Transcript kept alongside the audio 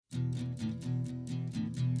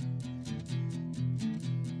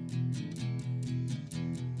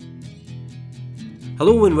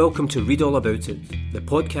Hello and welcome to Read All About It, the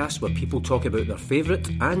podcast where people talk about their favourite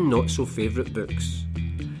and not so favourite books.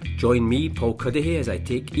 Join me, Paul Cuddihy, as I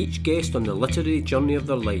take each guest on the literary journey of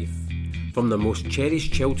their life, from their most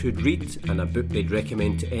cherished childhood read and a book they'd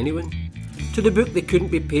recommend to anyone, to the book they couldn't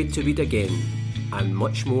be paid to read again, and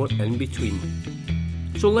much more in between.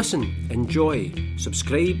 So listen, enjoy,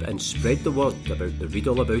 subscribe and spread the word about the Read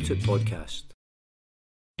All About It podcast.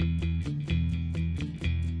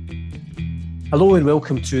 Hello and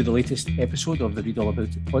welcome to the latest episode of the Read All About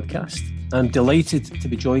It podcast. I'm delighted to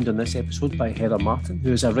be joined on this episode by Heather Martin,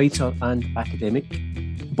 who is a writer and academic.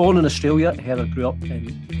 Born in Australia, Heather grew up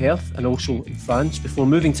in Perth and also in France before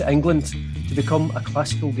moving to England to become a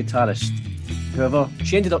classical guitarist. However,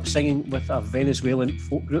 she ended up singing with a Venezuelan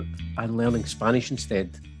folk group and learning Spanish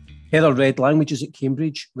instead. Heather read languages at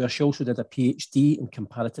Cambridge, where she also did a PhD in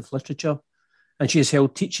comparative literature, and she has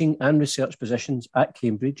held teaching and research positions at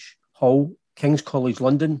Cambridge, Hull, King's College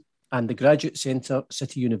London and the Graduate Centre,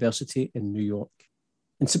 City University in New York.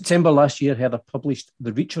 In September last year, Heather published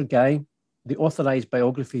The Reacher Guy, the authorised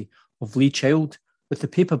biography of Lee Child, with the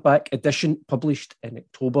paperback edition published in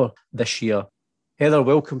October this year. Heather,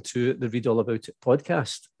 welcome to the Read All About It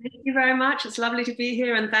podcast. Thank you very much. It's lovely to be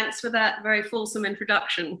here and thanks for that very fulsome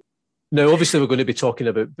introduction. Now, obviously, we're going to be talking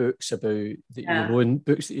about books, about your own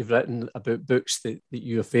books that you've written, about books that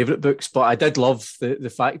your favourite books. But I did love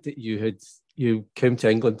the fact that you came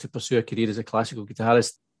to England to pursue a career as a classical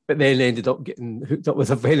guitarist, but then ended up getting hooked up with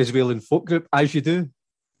a Venezuelan folk group, as you do.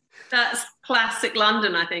 That's classic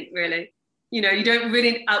London, I think, really. You know, you don't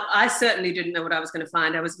really, I certainly didn't know what I was going to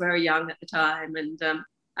find. I was very young at the time and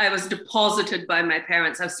I was deposited by my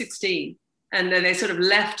parents. I was 16 and then they sort of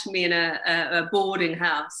left me in a boarding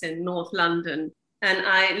house in North London. And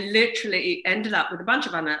I literally ended up with a bunch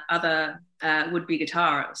of other would-be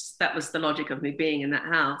guitarists. That was the logic of me being in that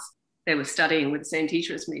house. They were studying with the same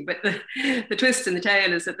teacher as me. But the twist in the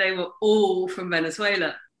tale is that they were all from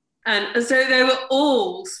Venezuela. And so they were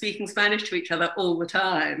all speaking Spanish to each other all the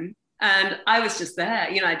time. And I was just there,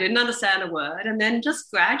 you know, I didn't understand a word. And then just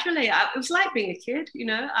gradually, it was like being a kid, you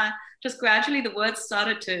know, just gradually the words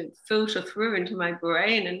started to filter through into my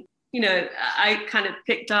brain. And, you know, I kind of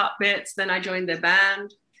picked up bits, then I joined their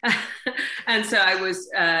band. And so I was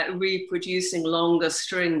reproducing longer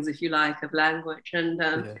strings, if you like, of language. And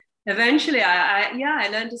eventually I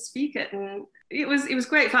learned to speak it. And it was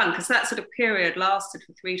great fun because that sort of period lasted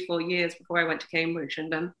for 3 to 4 years before I went to Cambridge.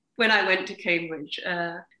 And when I went to Cambridge,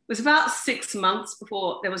 it was about 6 months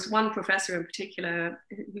before there was one professor in particular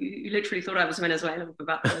who literally thought I was Venezuelan for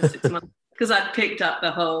about 6 months because I'd picked up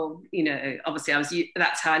the whole, you know, obviously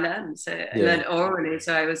that's how I learned. So I learned orally.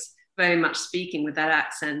 So I was very much speaking with that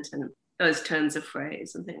accent and those turns of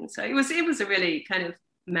phrase and things. So it was a really kind of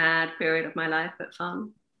mad period of my life, but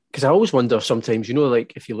fun. Because I always wonder sometimes, you know,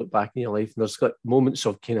 like if you look back in your life, and there's like moments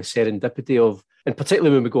of kind of serendipity of, and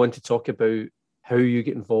particularly when we go on to talk about how you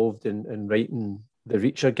get involved in writing The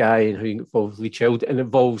Reacher Guy and how you get involved with Lee Child, and it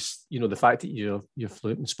involves, you know, the fact that you're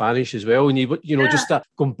fluent in Spanish as well, and you know, just that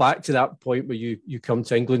going back to that point where you come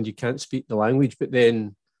to England, you can't speak the language, but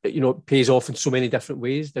then, you know, it pays off in so many different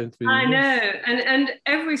ways down through the years. I know, and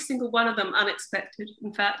every single one of them unexpected,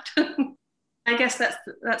 in fact. I guess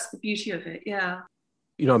that's the beauty of it, yeah.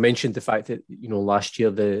 You know, I mentioned the fact that, you know, last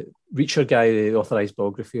year the Reacher Guy, the authorised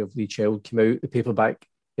biography of Lee Child, came out. The paperback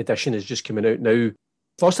edition is just coming out now.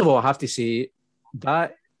 First of all, I have to say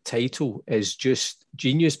that title is just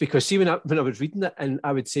genius because see when I was reading it, and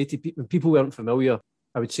I would say to people, when people weren't familiar,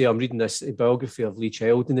 I would say I'm reading this biography of Lee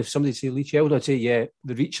Child, and if somebody say Lee Child, I'd say, yeah,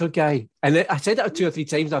 The Reacher Guy. And I said it 2 or 3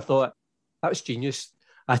 times and I thought, that was genius.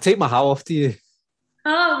 I take my hat off to you.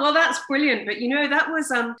 Oh, well, that's brilliant. But, you know, that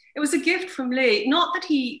was, it was a gift from Lee. Not that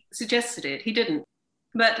he suggested it, he didn't.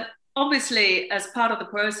 But obviously, as part of the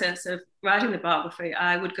process of writing the biography,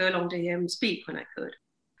 I would go along to him speak when I could.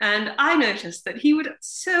 And I noticed that he would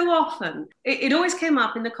so often, it always came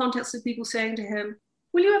up in the context of people saying to him,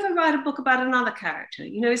 will you ever write a book about another character?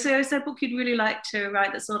 You know, so is there a book you'd really like to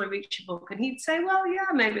write that's not a Reacher book? And he'd say, well, yeah,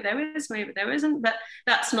 maybe there is, maybe there isn't, but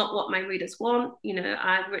that's not what my readers want. You know,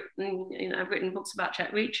 I've written books about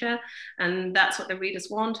Jack Reacher, and that's what the readers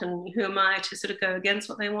want. And who am I to sort of go against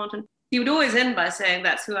what they want? And he would always end by saying,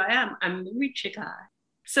 that's who I am. I'm the Reacher guy.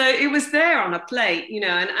 So it was there on a plate, you know,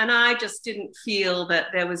 and I just didn't feel that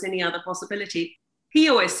there was any other possibility. He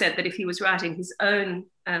always said that if he was writing his own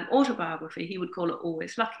autobiography, he would call it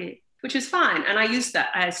Always Lucky, which is fine. And I used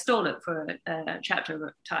that. I stole it for a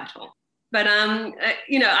chapter title. But,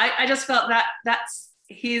 you know, I just felt that that's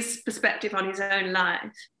his perspective on his own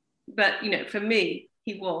life. But, you know, for me,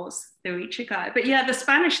 he was the Reacher guy. But yeah, the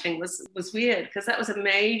Spanish thing was weird, because that was a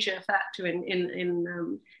major factor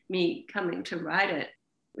in me coming to write it,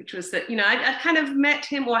 which was that, I'd kind of met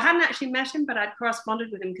him, or I hadn't actually met him, but I'd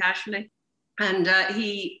corresponded with him casually. And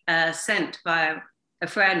he sent via a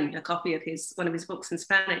friend a copy of one of his books in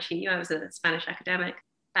Spanish. He knew I was a Spanish academic,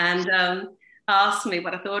 and asked me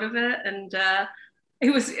what I thought of it. And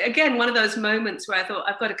it was, again, one of those moments where I thought,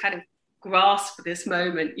 I've got to kind of grasp this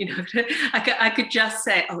moment, I could just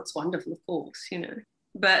say, oh, it's wonderful, of course,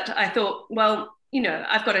 But I thought, well,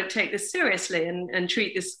 I've got to take this seriously and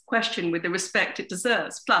treat this question with the respect it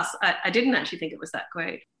deserves. Plus, I didn't actually think it was that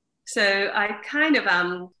great. So I kind of,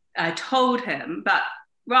 I told him, but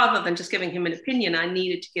rather than just giving him an opinion, I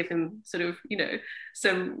needed to give him sort of,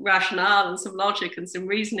 some rationale and some logic and some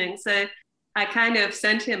reasoning. So I kind of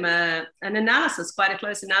sent him an analysis, quite a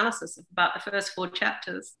close analysis of about the first 4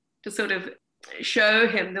 chapters, to sort of show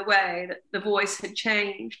him the way that the voice had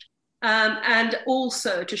changed, and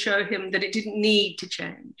also to show him that it didn't need to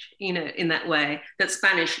change, in that way, that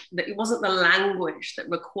it wasn't the language that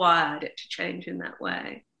required it to change in that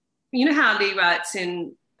way. You know how Lee writes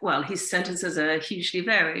his sentences are hugely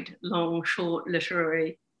varied, long, short,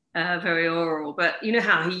 literary, very oral, but you know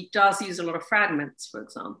how he does use a lot of fragments, for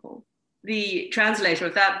example. The translator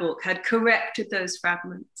of that book had corrected those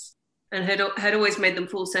fragments and had always made them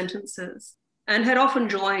full sentences, and had often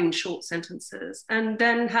joined short sentences, and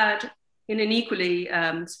then had, in an equally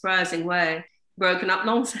surprising way, broken up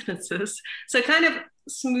long sentences. So kind of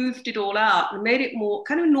smoothed it all out and made it more,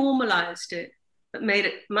 kind of normalized it, but made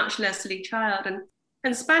it much less Lee Child.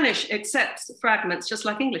 And Spanish accepts fragments just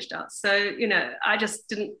like English does. So, I just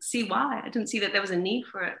didn't see why. I didn't see that there was a need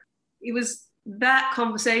for it. It was that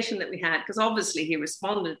conversation that we had, because obviously he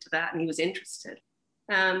responded to that and he was interested.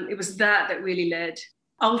 It was that really led,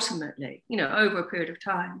 ultimately, over a period of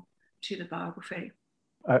time, to the biography.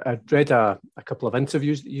 I read a couple of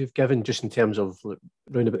interviews that you've given, just in terms of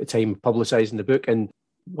around about the time publicising the book, and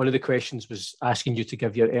one of the questions was asking you to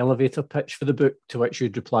give your elevator pitch for the book, to which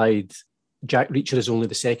you'd replied, Jack Reacher is only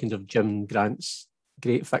the second of Jim Grant's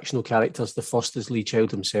great fictional characters. The first is Lee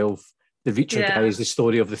Child himself. The Reacher guy is the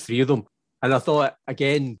story of the 3 of them. And I thought,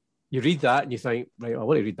 again, you read that and you think, right, I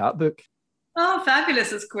want to read that book. Oh,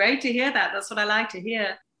 fabulous. It's great to hear that. That's what I like to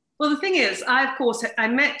hear. Well, the thing is, I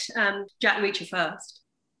met Jack Reacher first.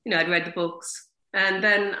 I'd read the books, and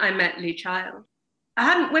then I met Lee Child.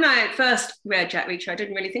 When I first read Jack Reacher, I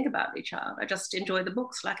didn't really think about Lee Child. I just enjoyed the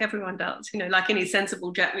books like everyone does, like any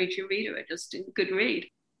sensible Jack Reacher reader. I just did a good read.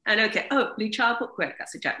 And Lee Child book, great,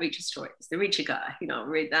 that's a Jack Reacher story. It's the Reacher guy, I'll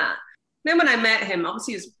read that. Then when I met him,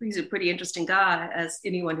 obviously he's a pretty interesting guy, as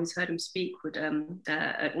anyone who's heard him speak would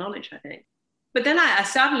acknowledge, I think. But then I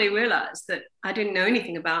suddenly realized that I didn't know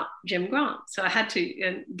anything about Jim Grant. So I had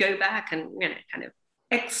to go back and kind of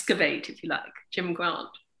excavate, if you like, Jim Grant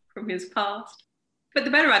from his past. But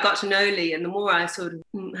the better I got to know Lee, and the more I sort of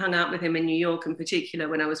hung out with him in New York, in particular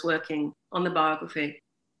when I was working on the biography,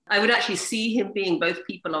 I would actually see him being both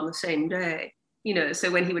people on the same day. So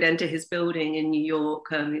when he would enter his building in New York,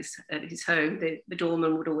 at his home, the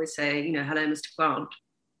doorman would always say, hello, Mr. Grant.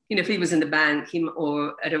 If he was in the bank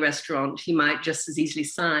or at a restaurant, he might just as easily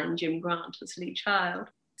sign Jim Grant as Lee Child.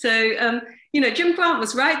 So, Jim Grant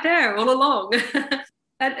was right there all along.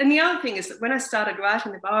 and the other thing is that when I started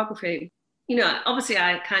writing the biography, obviously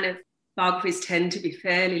biographies tend to be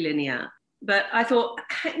fairly linear, but I thought,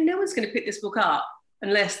 no one's going to pick this book up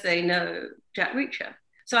unless they know Jack Reacher.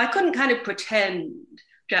 So I couldn't kind of pretend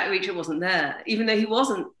Jack Reacher wasn't there, even though he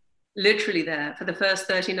wasn't literally there for the first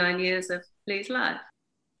 39 years of Lee's life.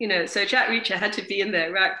 So Jack Reacher had to be in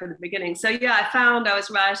there right from the beginning. So yeah, I found I was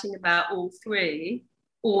writing about all 3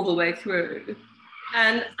 all the way through.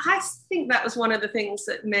 And I think that was one of the things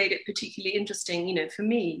that made it particularly interesting, for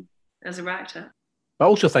me as a writer. I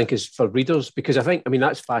also think is for readers, because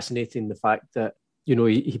that's fascinating, the fact that,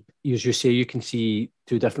 he, as you say, you can see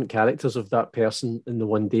 2 different characters of that person in the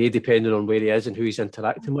one day, depending on where he is and who he's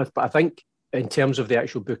interacting with. But I think in terms of the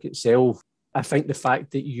actual book itself, I think the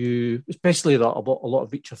fact that you, especially that a lot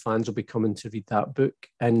of Reacher fans will be coming to read that book,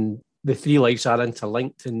 and the 3 lives are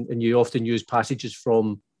interlinked, and you often use passages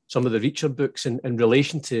from some of the Reacher books in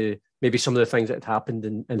relation to maybe some of the things that had happened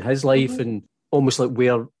in his life, and almost like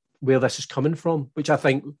where this is coming from, which I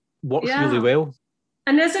think works really well.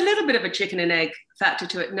 And there's a little bit of a chicken and egg factor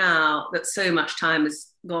to it now, that so much time has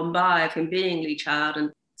gone by of him being Lee Child,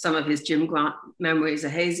 and some of his Jim Grant memories are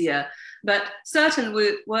hazier. But certain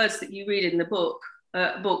words that you read in the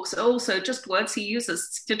books are also just words he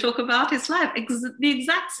uses to talk about his life, the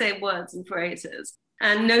exact same words and phrases.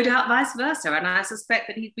 and no doubt vice versa. And I suspect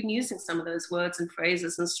that he'd been using some of those words and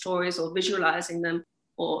phrases and stories, or visualizing them,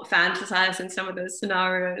 or fantasizing some of those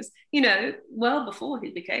scenarios, well before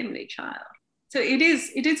he became Lee Child. So it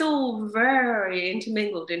is all very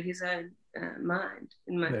intermingled in his own mind,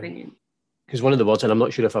 in my opinion. Because one of the words, and I'm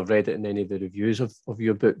not sure if I've read it in any of the reviews of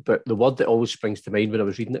your book, but the word that always springs to mind when I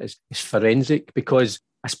was reading it is forensic, because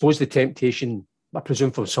I suppose the temptation, I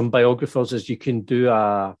presume from some biographers, is you can do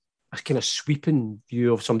a kind of sweeping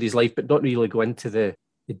view of somebody's life, but not really go into the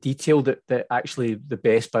detail that actually the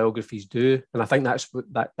best biographies do. And I think that's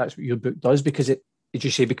what your book does, because it, as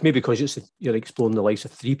you say, maybe because you're exploring the lives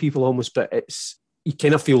of three people almost, but you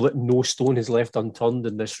kind of feel that no stone is left unturned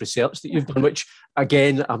in this research that you've done, which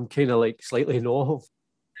again, I'm kind of like slightly in awe of.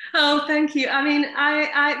 Oh, thank you. I mean,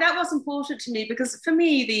 I that was important to me, because for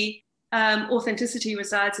me, the authenticity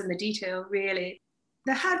resides in the detail, really.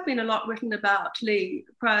 There had been a lot written about Lee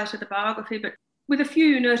prior to the biography, but with a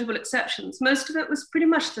few notable exceptions. Most of it was pretty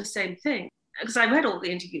much the same thing, because I read all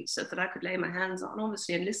the interviews so that I could lay my hands on,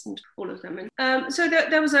 obviously, and listened to all of them. And so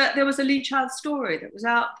there was a Lee Child story that was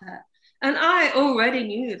out there. And I already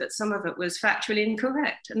knew that some of it was factually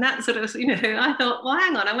incorrect. And that sort of, I thought, well,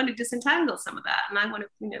 hang on, I want to disentangle some of that. And I want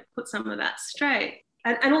to, put some of that straight.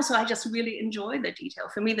 And also, I just really enjoy the detail.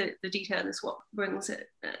 For me, the detail is what brings it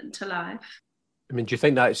to life. I mean, do you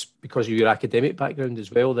think that's because of your academic background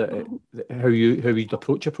as well, that how you'd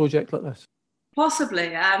approach a project like this?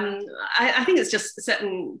 Possibly. I think it's just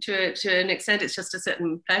to an extent, it's just a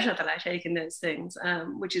certain pleasure that I take in those things,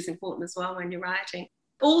 which is important as well when you're writing.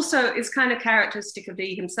 Also, it's kind of characteristic of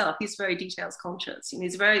Lee himself. He's very details conscious.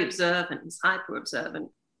 He's very observant. He's hyper observant.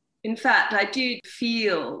 In fact, I did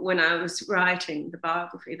feel when I was writing the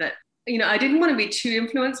biography that, I didn't want to be too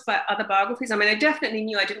influenced by other biographies. I mean, I definitely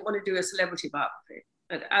knew I didn't want to do a celebrity biography,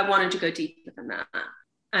 but I wanted to go deeper than that.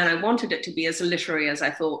 And I wanted it to be as literary as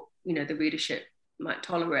I thought, the readership might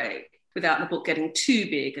tolerate, without the book getting too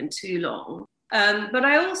big and too long. But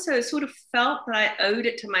I also sort of felt that I owed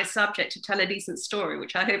it to my subject to tell a decent story,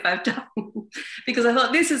 which I hope I've done, because I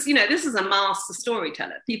thought this is a master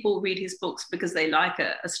storyteller. People read his books because they like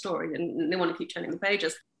a story and they want to keep turning the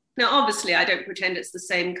pages. Now, obviously, I don't pretend it's the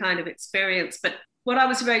same kind of experience, but what I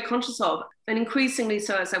was very conscious of, and increasingly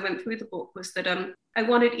so as I went through the book, was that I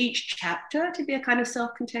wanted each chapter to be a kind of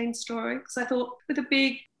self-contained story, because I thought with a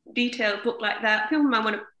big, detailed book like that, people might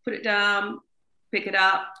want to put it down, pick it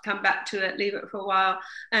up, come back to it, leave it for a while.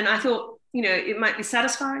 And I thought, it might be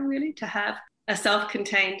satisfying really to have a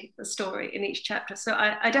self-contained story in each chapter. So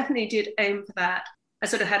I definitely did aim for that. I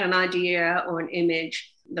sort of had an idea or an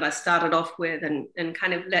image that I started off with and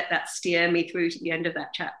kind of let that steer me through to the end of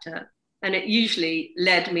that chapter. And it usually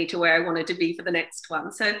led me to where I wanted to be for the next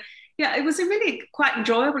one. So yeah, it was a really quite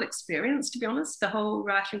enjoyable experience, to be honest, the whole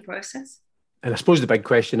writing process. And I suppose the big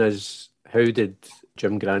question is, how did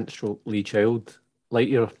Jim Grant / Lee Child like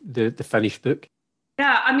the finished book?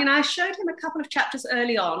 Yeah, I mean, I showed him a couple of chapters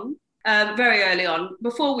early on, very early on,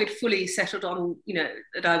 before we'd fully settled on,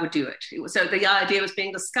 that I would do it. So the idea was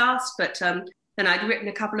being discussed, but then I'd written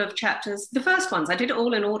a couple of chapters. The first ones, I did it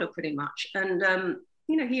all in order pretty much. And,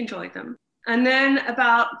 he enjoyed them. And then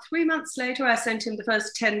about 3 months later, I sent him the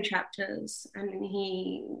first 10 chapters and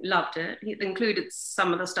he loved it. He included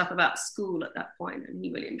some of the stuff about school at that point, and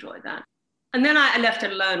he really enjoyed that. And then I left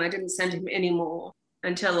it alone. I didn't send him any more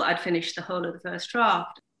until I'd finished the whole of the first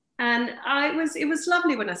draft. And it was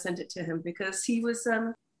lovely when I sent it to him, because he was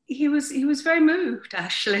very moved,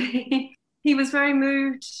 actually. He was very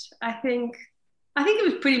moved. I think he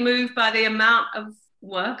was pretty moved by the amount of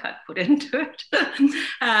work I'd put into it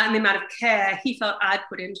and the amount of care he felt I'd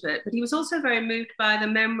put into it. But he was also very moved by the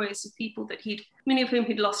memories of people that many of whom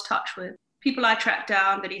he'd lost touch with, people I tracked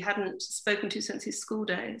down that he hadn't spoken to since his school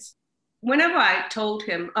days. Whenever I told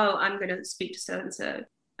him, oh, I'm going to speak to so-and-so,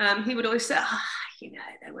 he would always say,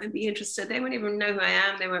 they won't be interested. They won't even know who I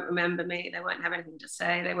am. They won't remember me. They won't have anything to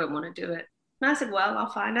say. They won't want to do it. And I said, well,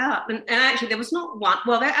 I'll find out. And actually, there was not one.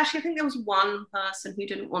 Well, I think there was one person who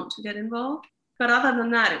didn't want to get involved. But other than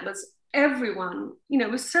that, it was everyone,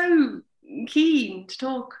 was so keen to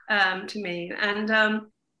talk to me. And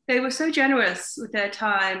they were so generous with their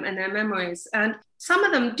time and their memories. And some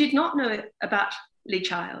of them did not know about Lee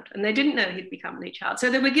Child, and they didn't know he'd become Lee Child. So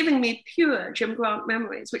they were giving me pure Jim Grant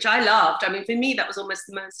memories, which I loved. I mean, for me, that was almost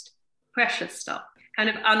the most precious stuff, kind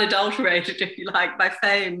of unadulterated, if you like, by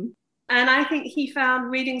fame. And I think he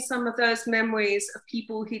found reading some of those memories of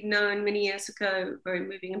people he'd known many years ago very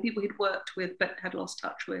moving, and people he'd worked with but had lost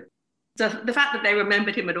touch with. So the fact that they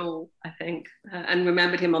remembered him at all, I think, and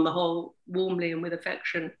remembered him on the whole warmly and with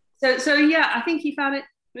affection. So yeah, I think he found it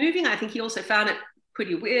moving. I think he also found it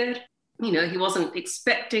pretty weird. You know, he wasn't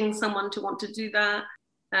expecting someone to want to do that.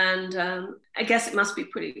 And I guess it must be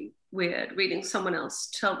pretty weird reading someone else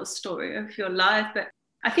tell the story of your life. But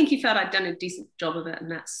I think he felt I'd done a decent job of it, and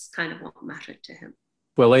that's kind of what mattered to him.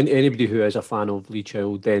 Well, anybody who is a fan of Lee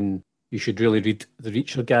Child, then you should really read The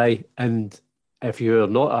Reacher Guy. And if you're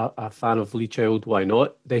not a fan of Lee Child, why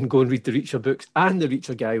not? Then go and read the Reacher books and The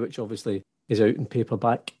Reacher Guy, which obviously is out in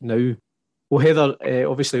paperback now. Well, Heather,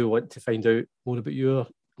 obviously we want to find out more about your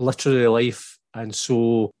literary life. And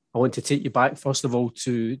so I want to take you back, first of all,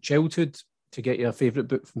 to childhood, to get your favourite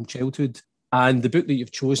book from childhood. And the book that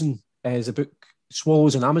you've chosen is a book,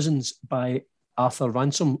 Swallows and Amazons by Arthur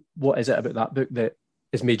Ransome. What is it about that book that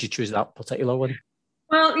has made you choose that particular one?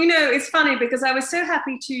 Well, you know, it's funny because I was so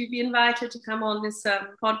happy to be invited to come on this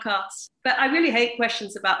podcast, but I really hate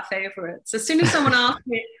questions about favourites. As soon as someone asks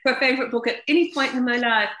me for a favourite book at any point in my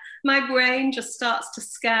life, my brain just starts to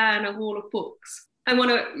scan a wall of books. I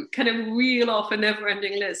want to kind of reel off a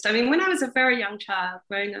never-ending list. I mean, when I was a very young child,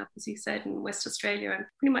 growing up, as you said, in West Australia and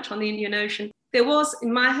pretty much on the Indian Ocean,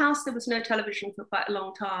 in my house, there was no television for quite a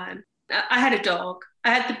long time. I had a dog, I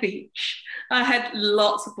had the beach, I had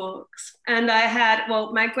lots of books, and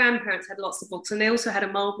my grandparents had lots of books, and they also had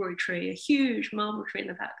a mulberry tree, a huge mulberry tree in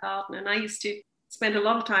the back garden, and I used to spend a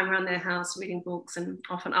lot of time around their house reading books and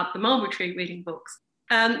often up the mulberry tree reading books.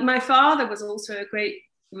 My father was also a great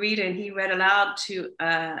reader, and he read aloud to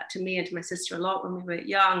me and to my sister a lot when we were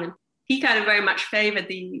young, and he kind of very much favoured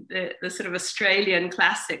the sort of Australian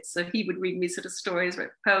classics, so he would read me sort of stories,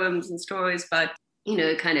 poems and stories by, you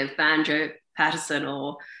know, kind of Banjo Paterson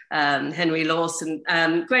or Henry Lawson,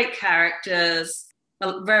 great characters,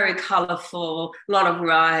 very colourful, a lot of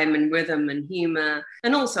rhyme and rhythm and humour,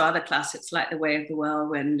 and also other classics like The Way of the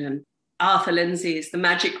Whirlwind and Arthur Lindsay's The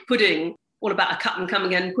Magic Pudding, all about a cut and come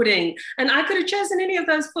again pudding. And I could have chosen any of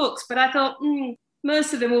those books, but I thought,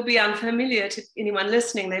 most of them will be unfamiliar to anyone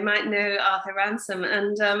listening. They might know Arthur Ransome.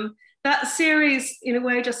 And that series, in a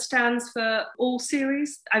way, just stands for all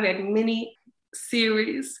series. I read many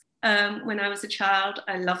series when I was a child.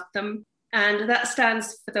 I loved them. And that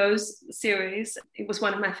stands for those series. It was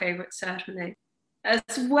one of my favorites, certainly. As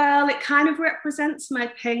well, it kind of represents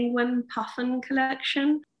my Penguin Puffin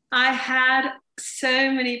collection. I had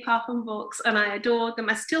so many Puffin books and I adored them.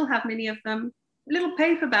 I still have many of them. Little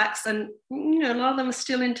paperbacks, and you know, a lot of them are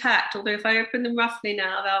still intact, although if I open them roughly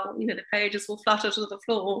now, the pages will flutter to the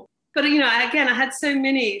floor. But you know, I had so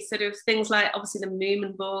many sort of things like obviously the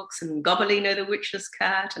Moomin books and Gobelino the Witch's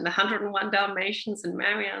Cat and the 101 Dalmatians and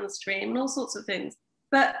Marianne's Dream and all sorts of things.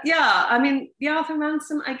 But yeah, I mean, the Arthur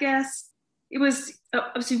Ransome, I guess, it was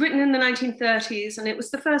obviously written in the 1930s, and it was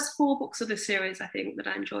the first 4 books of the series, I think, that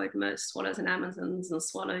I enjoyed most: Swallows and Amazons and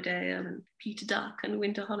Swallowdale and Peter Duck and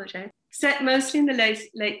Winter Holiday. Set mostly in the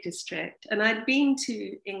Lake District. And I'd been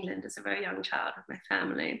to England as a very young child with my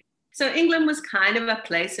family. So England was kind of a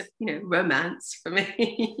place of, you know, romance for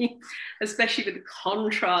me, especially with the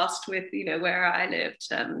contrast with, you know, where I lived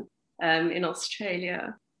in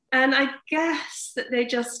Australia. And I guess that they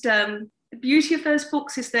just, the beauty of those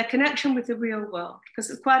books is their connection with the real world, because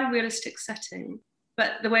it's quite a realistic setting.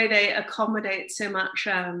 But the way they accommodate so much,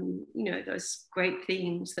 you know, those great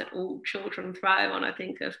themes that all children thrive on, I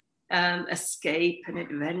think, of escape and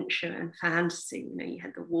adventure and fantasy. You know, you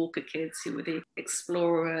had the Walker kids who were the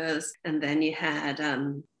explorers, and then you had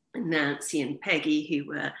Nancy and Peggy who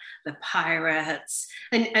were the pirates.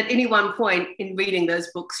 And at any one point in reading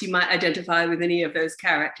those books, you might identify with any of those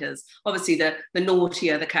characters. Obviously, the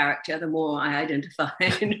naughtier the character, the more I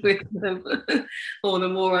identified with them, or the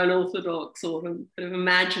more unorthodox or the sort of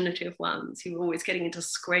imaginative ones who were always getting into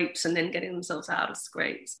scrapes and then getting themselves out of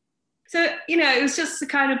scrapes. So, you know, it was just the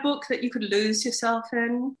kind of book that you could lose yourself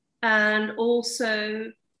in and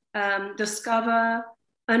also discover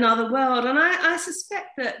another world. And I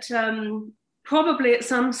suspect that probably at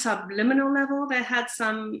some subliminal level, they had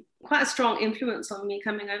quite a strong influence on me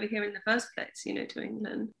coming over here in the first place, you know, to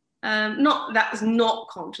England. That was not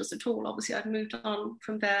conscious at all. Obviously, I'd moved on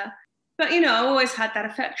from there. But, you know, I always had that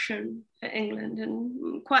affection for England,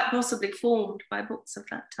 and quite possibly formed by books of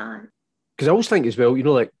that time. Because I always think as well, you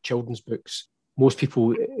know, like children's books, most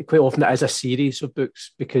people, quite often it is a series of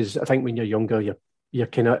books, because I think when you're younger, you're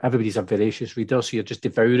kind of, everybody's a voracious reader, so you're just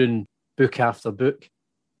devouring book after book.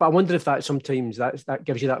 But I wonder if that sometimes that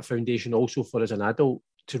gives you that foundation also for as an adult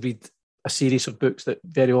to read a series of books that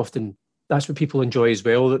very often, that's what people enjoy as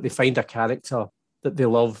well, that they find a character that they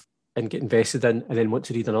love and get invested in and then want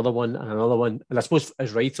to read another one and another one. And I suppose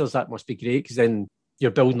as writers, that must be great, because then you're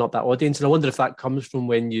building up that audience. And I wonder if that comes from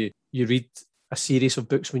when you read a series of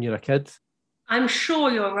books when you're a kid. I'm sure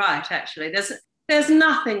you're right, actually. There's there's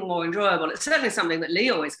nothing more enjoyable. It's certainly something that Lee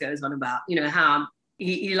always goes on about, how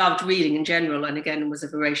he loved reading in general, and again was a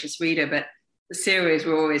voracious reader, but the series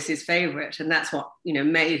were always his favorite, and that's what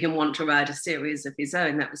made him want to write a series of his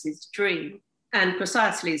own. That was his dream. And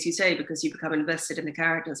precisely as you say, because you become invested in the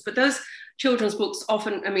characters. But those children's books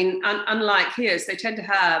often, unlike his, they tend to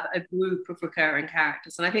have a group of recurring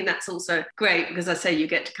characters. And I think that's also great because, I say, you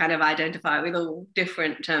get to kind of identify with all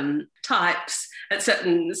different types at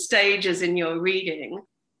certain stages in your reading.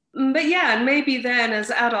 But yeah, and maybe then as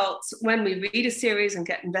adults, when we read a series and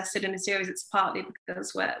get invested in a series, it's partly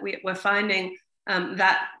because we're finding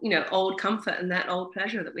that, old comfort and that old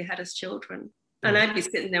pleasure that we had as children. And I'd be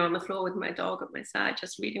sitting there on the floor with my dog at my side,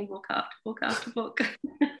 just reading book after book after book.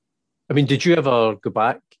 Did you ever go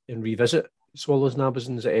back and revisit Swallows and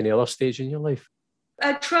Amazons at any other stage in your life?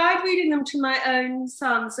 I tried reading them to my own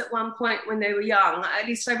sons at one point when they were young. At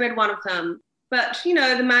least I read one of them. But,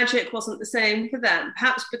 the magic wasn't the same for them.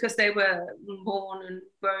 Perhaps because they were born and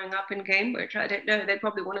growing up in Cambridge. I don't know. They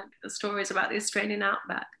probably wanted the stories about the Australian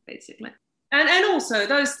outback, basically. And also,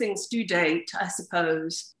 those things do date, I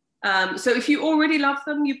suppose. So if you already love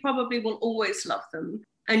them, you probably will always love them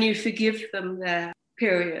and you forgive them their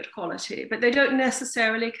period quality, but they don't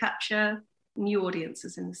necessarily capture new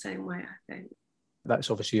audiences in the same way, I think.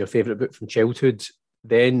 That's obviously your favourite book from childhood.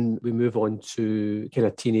 Then we move on to kind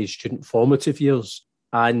of teenage student formative years.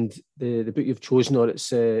 And the book you've chosen, it's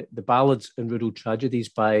The Ballads and Rural Tragedies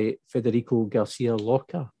by Federico Garcia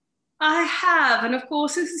Lorca. I have, and of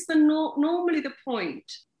course this is normally the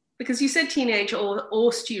point. Because you said teenage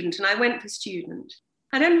or student, and I went for student.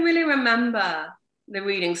 I don't really remember the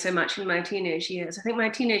reading so much in my teenage years. I think my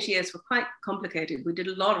teenage years were quite complicated. We did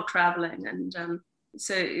a lot of traveling, and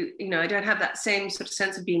so I don't have that same sort of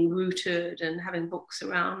sense of being rooted and having books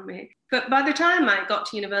around me. But by the time I got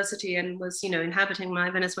to university and was inhabiting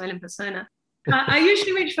my Venezuelan persona, I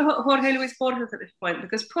usually reach for Jorge Luis Borges at this point,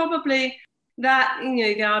 because probably that,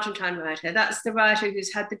 the Argentine writer, that's the writer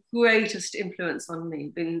who's had the greatest influence on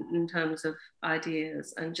me in terms of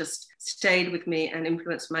ideas, and just stayed with me and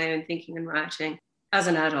influenced my own thinking and writing as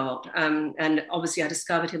an adult. And obviously I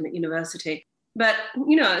discovered him at university. But,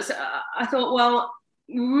 I thought, well,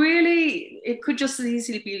 really, it could just as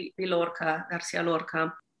easily be Lorca, Garcia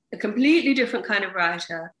Lorca, a completely different kind of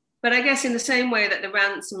writer. But I guess in the same way that the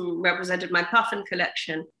Ransom represented my Puffin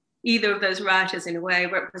collection, either of those writers in a way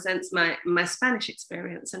represents my Spanish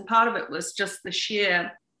experience. And part of it was just the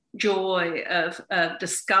sheer joy of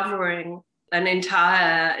discovering an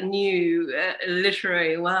entire new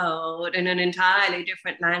literary world in an entirely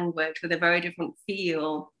different language with a very different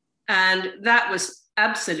feel. And that was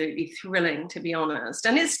absolutely thrilling, to be honest.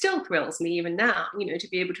 And it still thrills me even now, to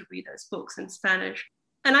be able to read those books in Spanish.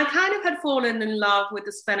 And I kind of had fallen in love with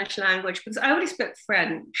the Spanish language because I already spoke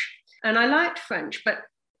French and I liked French, but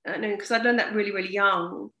because I learned that really, really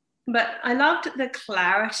young. But I loved the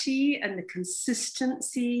clarity and the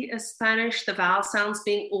consistency of Spanish, the vowel sounds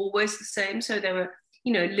being always the same. So there were,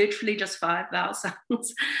 literally just 5 vowel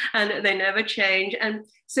sounds and they never change. And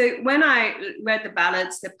so when I read the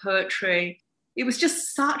ballads, the poetry, it was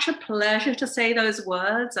just such a pleasure to say those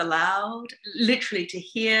words aloud, literally to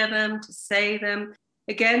hear them, to say them.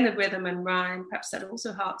 Again, the rhythm and rhyme, perhaps that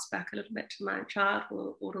also harks back a little bit to my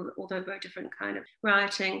childhood, although very different kind of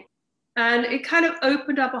writing. And it kind of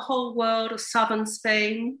opened up a whole world of southern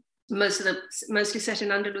Spain, mostly set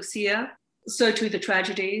in Andalusia, so too the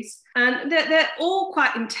tragedies. And they're all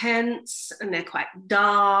quite intense and they're quite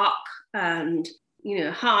dark and,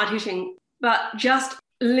 hard-hitting, but just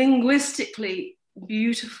linguistically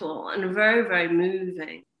beautiful and very, very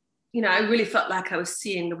moving. I really felt like I was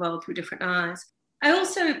seeing the world through different eyes. I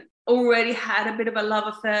also already had a bit of a love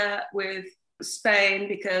affair with Spain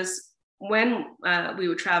because when we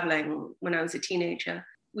were traveling when I was a teenager,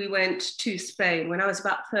 we went to Spain when I was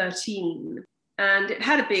about 13, and it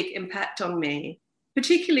had a big impact on me.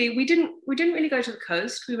 Particularly, we didn't really go to the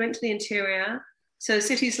coast. We went to the interior. So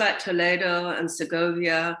cities like Toledo and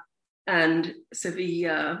Segovia and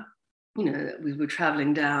Sevilla, we were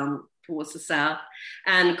traveling down towards the south,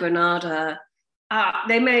 and Granada.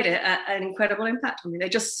 They made it an incredible impact on me. They're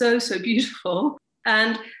just so, so beautiful.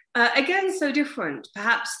 And again, so different.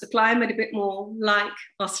 Perhaps the climate a bit more like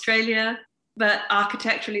Australia, but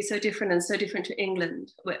architecturally so different, and so different to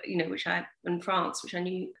England, and France, which I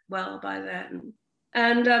knew well by then.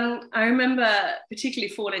 And I remember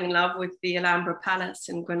particularly falling in love with the Alhambra Palace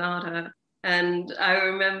in Granada. And I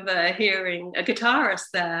remember hearing a guitarist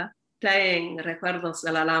there playing Recuerdos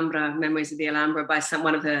de la Alhambra, Memories of the Alhambra, by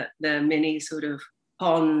one of the many sort of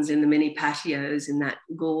ponds in the mini patios in that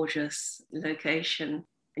gorgeous location.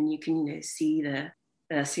 And you can, see the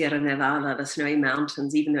Sierra Nevada, the snowy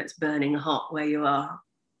mountains, even though it's burning hot where you are.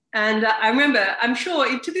 And I remember, I'm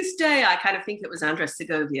sure to this day, I kind of think it was Andres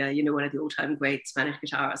Segovia, one of the all-time great Spanish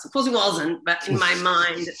guitarists. Of course it wasn't, but in my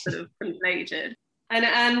mind, it's sort of conflated.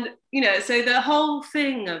 And so the whole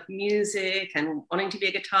thing of music and wanting to be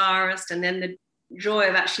a guitarist, and then the joy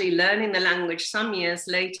of actually learning the language some years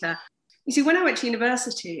later. You see, when I went to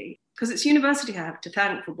university, because it's university I have to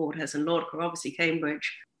thank for Borges and Lorca, obviously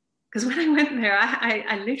Cambridge, because when I went there,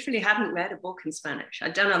 I literally hadn't read a book in Spanish.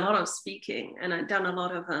 I'd done a lot of speaking, and I'd done a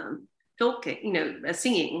lot of talking,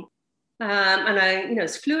 singing. And I,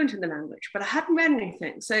 was fluent in the language, but I hadn't read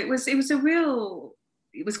anything. So it was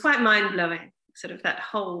quite mind-blowing, sort of that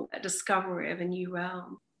whole discovery of a new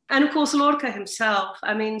realm. And of course, Lorca himself,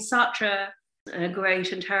 such a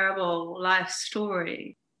great and terrible life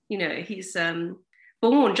story. He's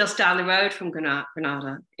born just down the road from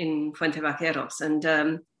Granada in Fuente Vaqueros, and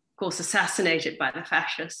of course assassinated by the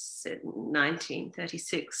fascists in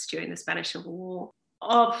 1936 during the Spanish Civil War.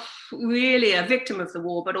 Really a victim of the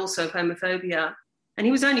war, but also of homophobia. And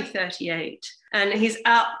he was only 38. And his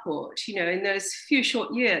output, in those few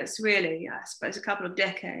short years, really, I suppose a couple of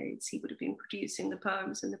decades, he would have been producing the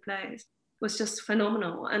poems and the plays, was just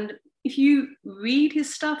phenomenal. And if you read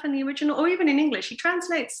his stuff in the original, or even in English, he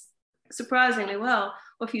translates surprisingly well.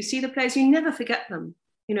 Or if you see the plays, you never forget them.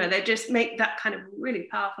 They just make that kind of really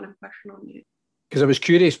powerful impression on you. Because I was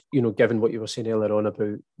curious, given what you were saying earlier on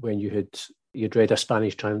about when you'd read a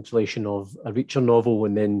Spanish translation of a Reacher novel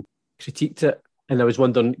and then critiqued it. And I was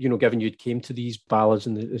wondering, given you'd came to these ballads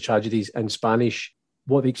and the tragedies in Spanish,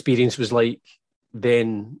 what the experience was like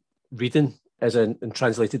then reading and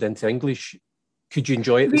translated into English. Could you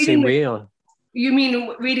enjoy it the same way? Or? You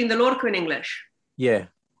mean reading the Lorca in English? Yeah.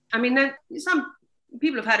 Some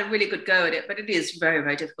people have had a really good go at it, but it is very,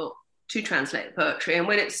 very difficult to translate poetry. And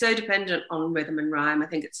when it's so dependent on rhythm and rhyme, I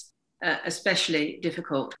think it's especially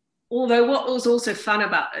difficult. Although what was also fun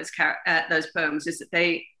about those poems is that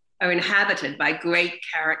they are inhabited by great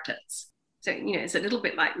characters. So, it's a little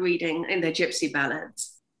bit like reading in the gypsy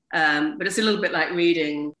ballads, but it's a little bit like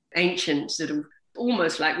reading ancient, sort of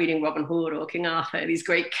almost like reading Robin Hood or King Arthur, these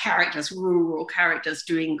great characters, rural characters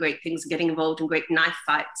doing great things and getting involved in great knife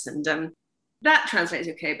fights. And that translates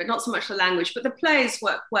okay, but not so much the language. But the plays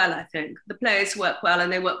work well, I think. The plays work well,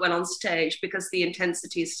 and they work well on stage because the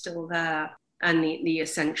intensity is still there, and the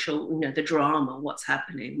essential, the drama, what's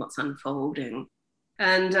happening, what's unfolding.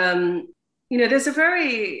 And, there's a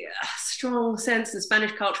very strong sense in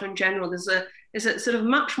Spanish culture in general. There's a sort of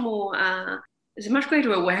much more, there's a much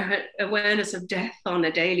greater awareness of death on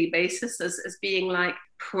a daily basis as being like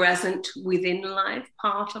present within life,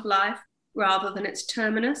 part of life, rather than its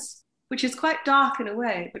terminus, which is quite dark in a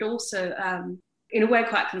way, but also in a way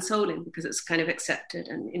quite consoling because it's kind of accepted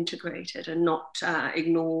and integrated and not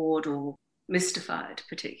ignored or mystified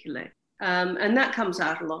particularly. And that comes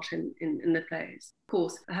out a lot in the plays. Of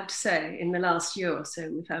course, I have to say, in the last year or so,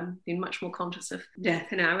 we've been much more conscious of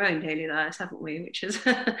death in our own daily lives, haven't we? Which has,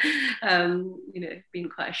 been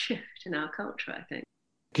quite a shift in our culture, I think.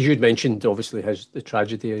 Because you'd mentioned, obviously, the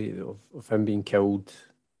tragedy of him being killed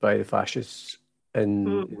by the fascists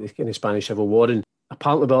in the Spanish Civil War. And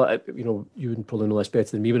apparently, you would probably know this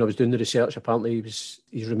better than me. When I was doing the research, apparently his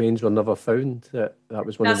remains were never found. That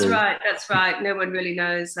was one of the... That's right. No one really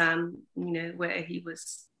knows, where he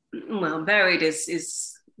was. Well, buried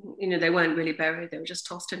is they weren't really buried. They were just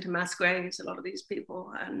tossed into mass graves, a lot of these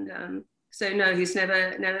people. And so, no, he's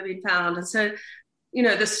never been found. And so,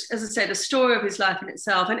 as I say, the story of his life in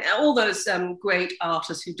itself, and all those great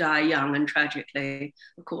artists who die young and tragically,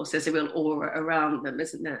 of course, there's a real aura around them,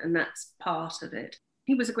 isn't there? And that's part of it.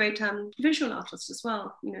 He was a great visual artist as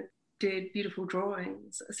well, did beautiful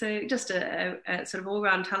drawings. So just a sort of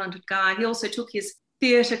all-round talented guy. He also took his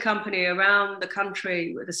theatre company around the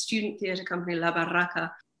country with a student theatre company, La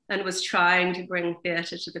Barraca, and was trying to bring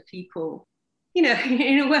theatre to the people. In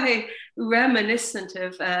a way reminiscent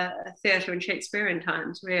of theatre in Shakespearean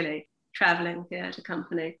times, really, travelling theatre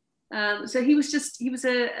company. So he was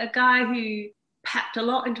a guy who packed a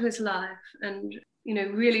lot into his life and,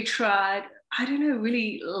 really tried,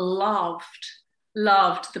 really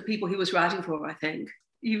loved the people he was writing for, I think.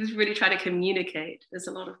 He was really trying to communicate. There's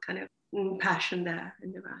a lot of kind of passion there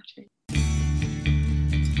in the writing.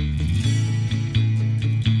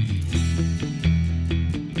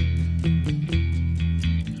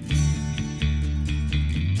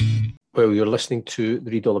 Well, you're listening to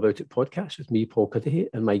the Read All About It podcast with me, Paul Cuddihy,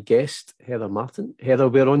 and my guest, Heather Martin. Heather,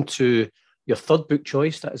 we're on to your third book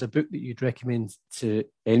choice. That is a book that you'd recommend to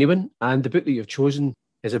anyone. And the book that you've chosen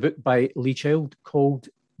is a book by Lee Child called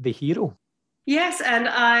The Hero. Yes, and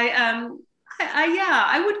I Yeah,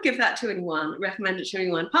 I would give that to anyone, recommend it to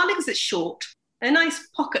anyone, partly because it's short, a nice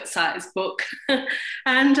pocket-sized book.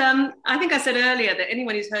 And I think I said earlier that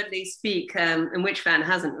anyone who's heard Lee speak, and which fan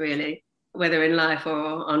hasn't really, whether in life or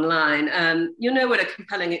online, you'll know what a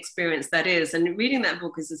compelling experience that is. And reading that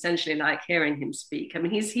book is essentially like hearing him speak. I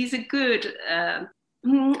mean, he's a good, I'm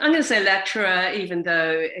going to say lecturer, even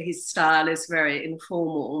though his style is very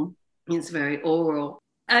informal, it's very oral.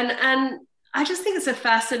 And I just think it's a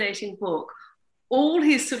fascinating book. All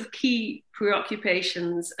his sort of key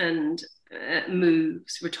preoccupations and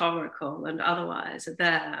moves, rhetorical and otherwise, are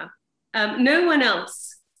there. No one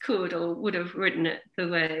else could or would have written it the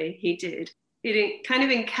way he did. It kind of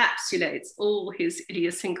encapsulates all his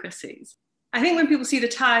idiosyncrasies. I think when people see the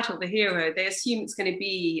title, The Hero, they assume it's going to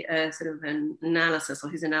be a sort of an analysis, or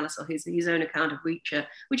his analysis, or his own account of Reacher,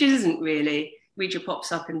 which it isn't really. Reacher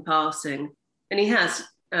pops up in passing, and he has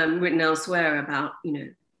written elsewhere about,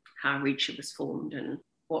 how Reacher was formed and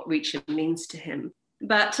what Reacher means to him.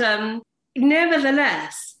 But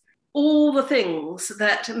nevertheless, all the things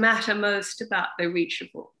that matter most about the Reacher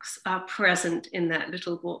books are present in that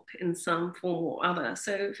little book in some form or other.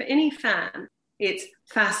 So for any fan, it's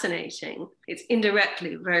fascinating. It's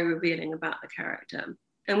indirectly very revealing about the character.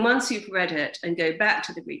 And once you've read it and go back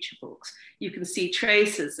to the Reacher books, you can see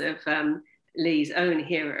traces of Lee's own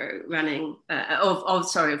hero running, of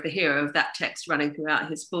the hero of that text running throughout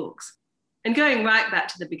his books. And going right back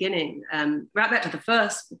to the beginning, right back to the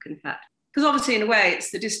first book, in fact, because obviously in a way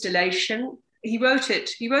it's the distillation. He wrote it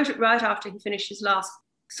right after he finished his last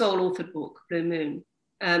sole authored book, Blue Moon.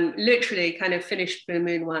 Literally kind of finished Blue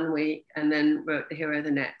Moon one week and then wrote The Hero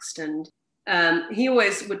the next. And he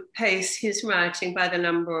always would pace his writing by the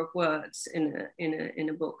number of words in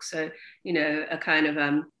a book. So, a kind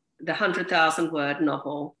of the 100,000 word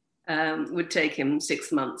novel would take him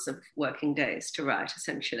 6 months of working days to write,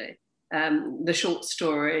 essentially. The short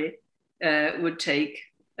story would take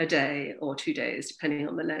a day or 2 days, depending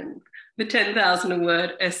on the length. The 10,000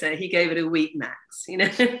 word essay, he gave it a week max,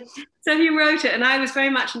 So he wrote it, and I was very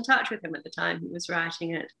much in touch with him at the time he was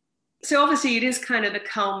writing it. So obviously it is kind of the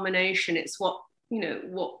culmination. It's what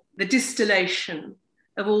the distillation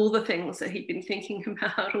of all the things that he'd been thinking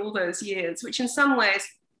about all those years, which in some ways,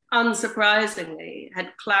 unsurprisingly,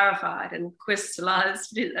 had clarified and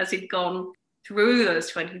crystallized as he'd gone through those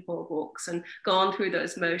 24 books and gone through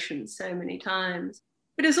those motions so many times.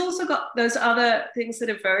 But it's also got those other things that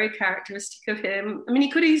are very characteristic of him. I mean,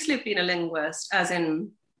 he could easily have been a linguist, as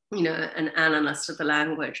in, an analyst of the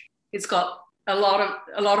language. It's got a lot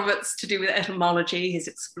of it's to do with etymology. He's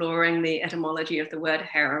exploring the etymology of the word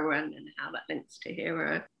heroine and how that links to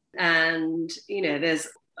hero. And, there's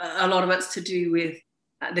a lot of it's to do with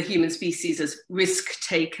the human species as risk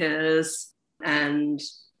takers and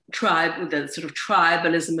the sort of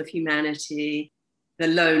tribalism of humanity, the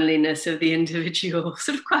loneliness of the individual,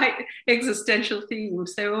 sort of quite existential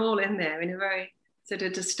themes. They're all in there in a very sort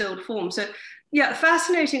of distilled form. So, yeah,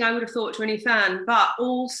 fascinating, I would have thought, to any fan, but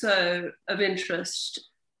also of interest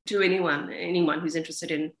to anyone who's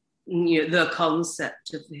interested in the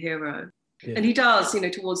concept of the hero. Yeah. And he does,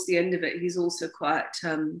 towards the end of it, he's also quite,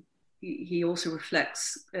 he also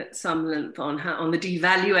reflects at some length on the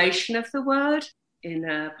devaluation of the word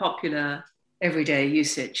in popular everyday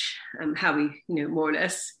usage, how we, more or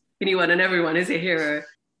less, anyone and everyone is a hero.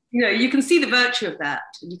 You can see the virtue of that,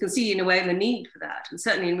 and you can see in a way the need for that. And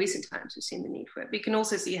certainly in recent times, we've seen the need for it. But you can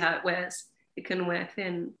also see how it can wear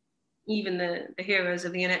thin. Even the heroes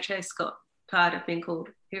of the NHS got tired of being called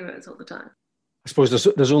heroes all the time. I suppose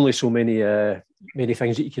there's only so many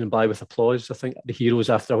things that you can buy with applause. I think the heroes,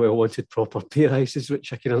 after a while, wanted proper pay rises,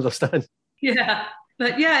 which I can understand. Yeah,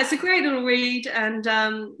 but yeah, it's a great little read, and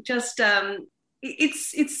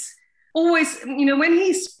it's always, when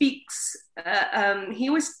he speaks, he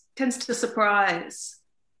always tends to surprise.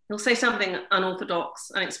 He'll say something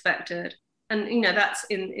unorthodox, unexpected, and that's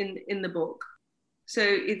in the book. So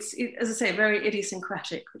it's as I say, very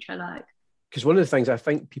idiosyncratic, which I like. Because one of the things I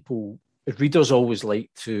think readers always like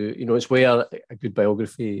to, it's where a good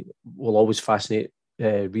biography will always fascinate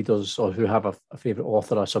readers or who have a favourite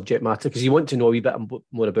author or subject matter, because you want to know a wee bit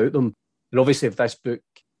more about them. And obviously, if this book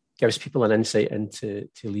gives people an insight into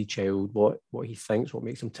Lee Child, what he thinks, what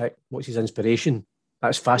makes him tick, what's his inspiration,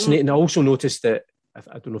 that's fascinating. I also noticed that, I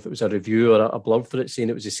don't know if it was a review or a blurb for it, saying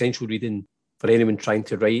it was essential reading for anyone trying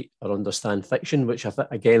to write or understand fiction, which I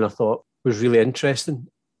thought was really interesting.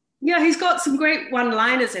 Yeah, he's got some great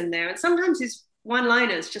one-liners in there, and sometimes his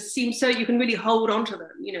one-liners just seem so you can really hold on to them,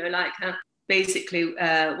 like basically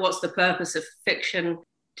what's the purpose of fiction?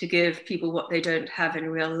 To give people what they don't have in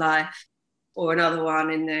real life. Or another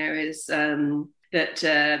one in there is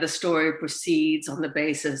the story proceeds on the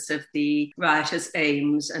basis of the writer's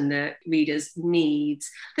aims and the reader's needs.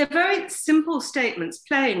 They're very simple statements,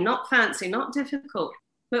 plain, not fancy, not difficult,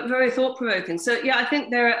 but very thought-provoking. So, yeah, I think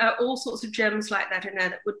there are all sorts of gems like that in there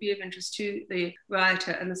that would be of interest to the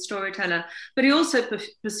writer and the storyteller. But he also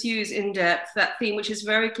pursues in depth that theme, which is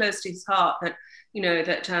very close to his heart, that, you know,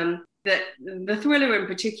 that the thriller in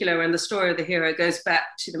particular and the story of the hero goes back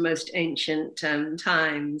to the most ancient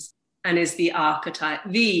times, and is the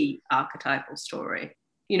archetypal story,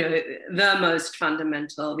 you know, the most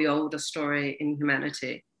fundamental, the oldest story in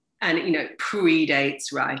humanity, and, you know,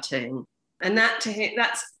 predates writing. And that to him,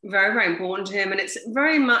 that's very, very important to him. And it's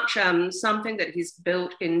very much something that he's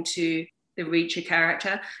built into the Reacher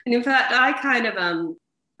character. And in fact, I kind of,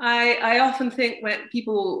 I often think when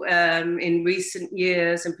people in recent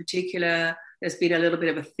years in particular, there's been a little bit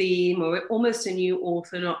of a theme or almost a new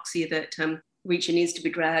orthodoxy that Reacher needs to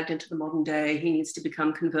be dragged into the modern day. He needs to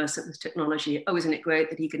become conversant with technology. Oh, isn't it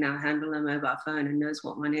great that he can now handle a mobile phone and knows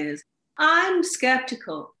what one is? I'm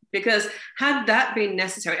skeptical, because had that been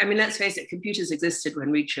necessary, I mean, let's face it, computers existed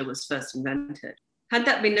when Reacher was first invented. Had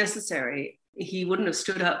that been necessary, he wouldn't have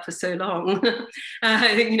stood up for so long.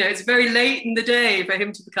 You know, it's very late in the day for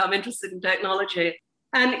him to become interested in technology.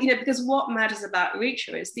 And, you know, because what matters about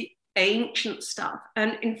Reacher is the ancient stuff.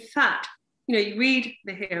 And in fact, you know, you read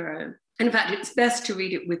The Hero, and in fact, it's best to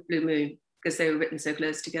read it with Blue Moon because they were written so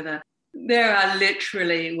close together. There are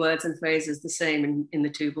literally words and phrases the same in the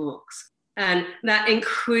two books. And that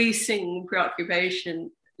increasing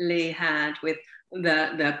preoccupation Lee had with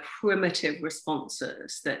the primitive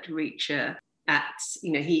responses that Reacher acts,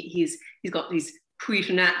 you know, he's got these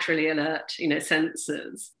preternaturally alert, you know,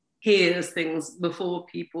 senses. Hears things before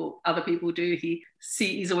other people do.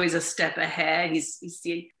 He's always a step ahead. He's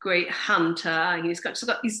the great hunter.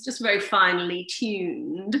 He's just very finely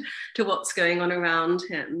tuned to what's going on around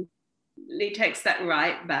him. Lee takes that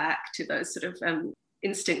right back to those sort of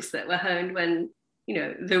instincts that were honed when, you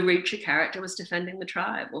know, the Reacher character was defending the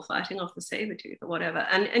tribe or fighting off the saber-tooth or whatever.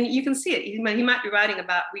 And you can see it. He might be writing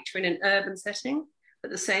about Reacher in an urban setting,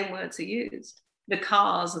 but the same words are used. The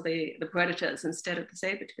cars are the predators instead of the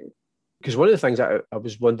saber-tooth. Because one of the things that I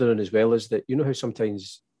was wondering as well is that, you know, how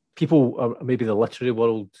sometimes people, or maybe the literary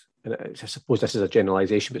world, and I suppose this is a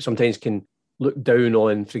generalisation, but sometimes can look down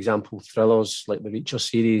on, for example, thrillers like the Reacher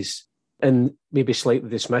series and maybe slightly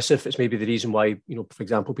dismissive. It's maybe the reason why, you know, for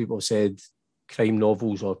example, people have said crime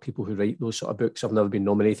novels or people who write those sort of books have never been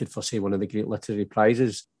nominated for, say, one of the great literary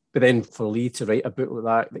prizes. But then for Lee to write a book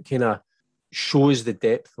like that kind of shows the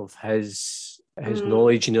depth of his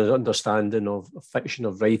knowledge and his understanding of fiction,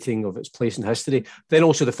 of writing, of its place in history. Then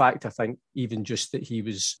also the fact, I think, even just that he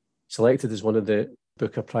was selected as one of the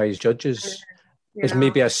Booker Prize judges is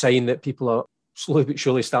maybe a sign that people are slowly but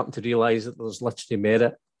surely starting to realise that there's literary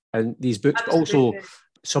merit in these books, but also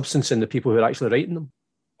substance in the people who are actually writing them.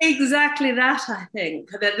 Exactly that, I think,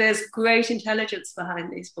 that there's great intelligence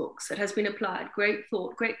behind these books that has been applied, great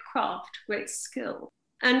thought, great craft, great skill.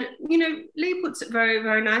 And, you know, Lee puts it very,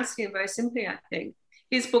 very nicely and very simply, I think.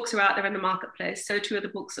 His books are out there in the marketplace, so too are the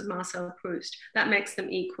books of Marcel Proust. That makes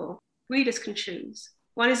them equal. Readers can choose.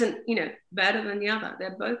 One isn't, you know, better than the other.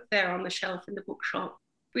 They're both there on the shelf in the bookshop.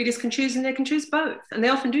 Readers can choose, and they can choose both, and they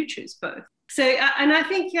often do choose both. So, and I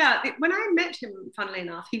think, yeah, when I met him, funnily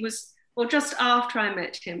enough, he was, or just after I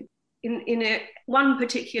met him, in one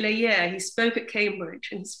particular year, he spoke at Cambridge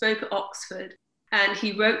and he spoke at Oxford. And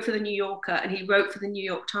he wrote for the New Yorker and he wrote for the New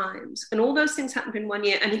York Times. And all those things happened in 1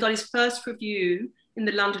 year. And he got his first review in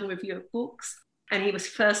the London Review of Books. And he was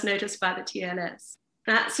first noticed by the TLS.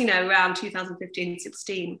 That's, you know, around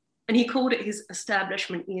 2015-16. And he called it his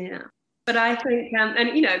establishment year. But I think,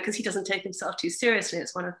 and, you know, because he doesn't take himself too seriously,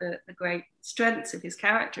 it's one of the great strengths of his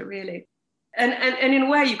character, really. And in a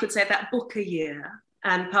way, you could say that book a year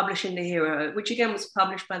and publishing The Hero, which again was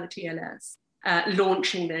published by the TLS,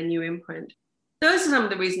 launching their new imprint. Those are some of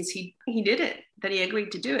the reasons he did it, that he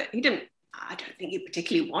agreed to do it. I don't think he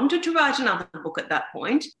particularly wanted to write another book at that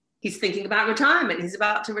point. He's thinking about retirement. He's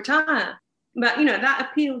about to retire. But, you know, that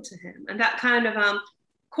appealed to him. And that kind of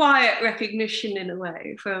quiet recognition, in a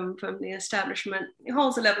way, from the establishment, it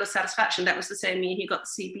holds a level of satisfaction. That was the same year he got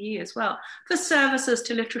the CBE as well, for services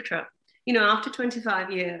to literature. You know, after 25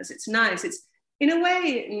 years, it's nice. It's, in a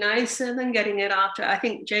way, nicer than getting it after, I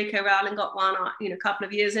think J.K. Rowling got one, you know, a couple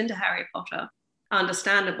of years into Harry Potter.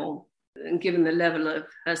 Understandable, given the level of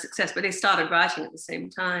her success, but they started writing at the same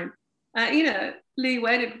time. You know, Lee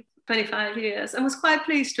waited 25 years and was quite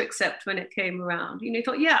pleased to accept when it came around. You know, he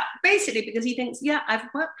thought, yeah, basically because he thinks, yeah, I've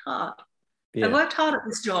worked hard. Yeah. I've worked hard at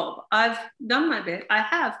this job. I've done my bit. I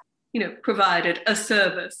have. provided a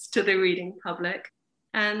service to the reading public.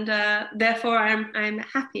 And therefore, I'm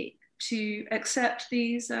happy to accept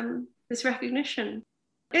this recognition.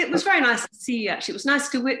 It was very nice to see, actually. It was nice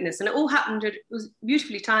to witness, and it all happened. It was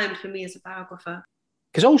beautifully timed for me as a biographer.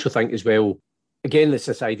 Because I also think as well, again, it's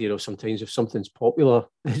this idea of sometimes if something's popular,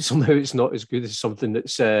 somehow it's not as good as something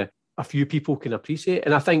that's a few people can appreciate.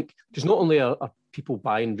 And I think, because not only are people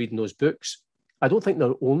buying, reading those books, I don't think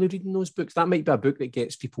they're only reading those books. That might be a book that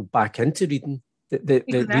gets people back into reading, that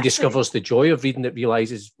rediscovers the joy of reading, that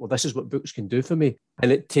realises, well, this is what books can do for me.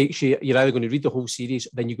 And it takes you, you're either going to read the whole series,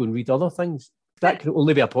 then you go and read other things. That can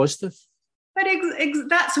only be a positive. But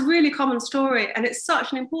that's a really common story, and it's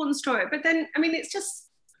such an important story. But then, I mean, it's just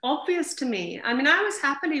obvious to me. I mean, I was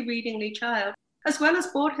happily reading Lee Child, as well as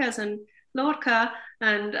Borges and Lorca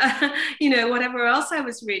and, whatever else I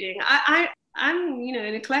was reading. I'm,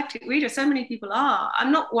 an eclectic reader. So many people are.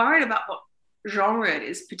 I'm not worried about what genre it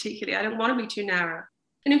is particularly. I don't want to be too narrow.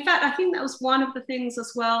 And in fact, I think that was one of the things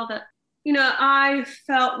as well that, I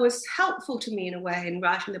felt was helpful to me in a way in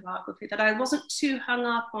writing the biography, that I wasn't too hung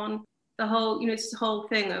up on the whole, this whole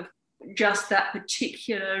thing of just that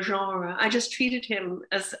particular genre. I just treated him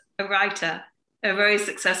as a writer, a very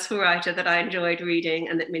successful writer that I enjoyed reading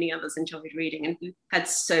and that many others enjoyed reading, and who had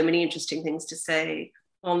so many interesting things to say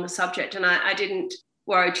on the subject. And I didn't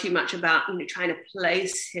worry too much about, trying to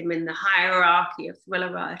place him in the hierarchy of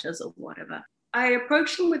thriller writers or whatever. I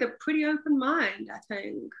approached him with a pretty open mind, I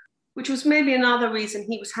think, which was maybe another reason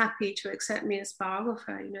he was happy to accept me as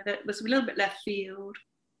biographer, that was a little bit left field.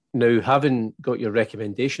 Now, having got your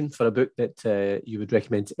recommendation for a book that you would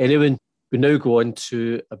recommend to anyone, we now go on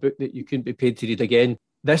to a book that you couldn't be paid to read again.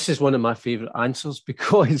 This is one of my favourite answers,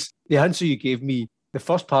 because the answer you gave me, the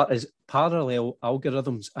first part is parallel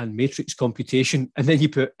algorithms and matrix computation, and then you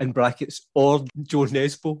put in brackets, or Joe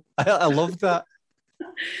Nesbo. I love that.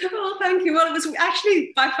 Oh, thank you. Well, it was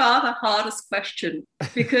actually by far the hardest question,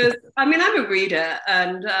 because, I'm a reader,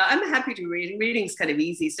 and I'm happy to read, and reading's kind of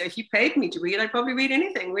easy. So if you paid me to read, I'd probably read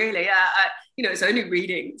anything, really. It's only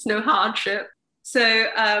reading. It's no hardship. So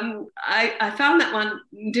I found that one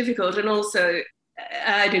difficult, and also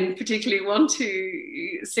I didn't particularly want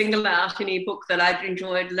to single out any book that I'd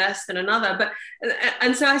enjoyed less than another.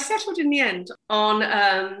 And so I settled in the end on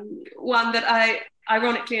one that I,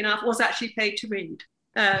 ironically enough, was actually paid to read,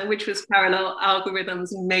 which was Parallel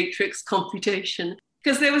Algorithms and Matrix Computation.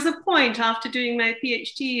 Because there was a point after doing my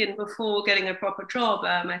PhD and before getting a proper job,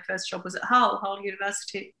 my first job was at Hull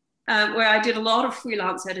University, where I did a lot of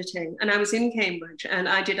freelance editing. And I was in Cambridge, and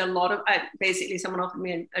I did a lot of, basically someone offered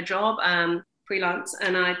me a job, freelance,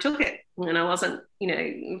 and I took it. And I wasn't,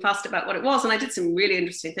 fussed about what it was. And I did some really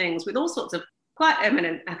interesting things with all sorts of quite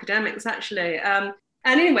eminent academics, actually. And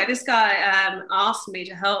anyway, this guy asked me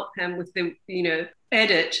to help him with the,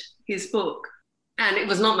 edit his book. And it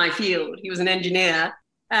was not my field. He was an engineer,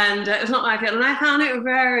 and it was not my field. And I found it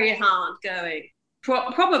very hard going,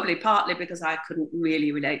 probably partly because I couldn't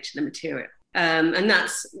really relate to the material. And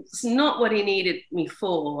that's not what he needed me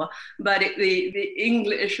for, but the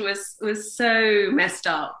English was so messed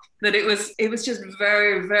up that it was just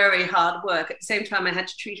very, very hard work. At the same time, I had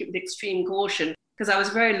to treat it with extreme caution, because I was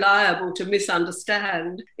very liable to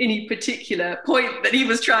misunderstand any particular point that he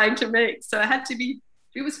was trying to make. So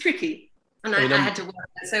it was tricky. And I had to work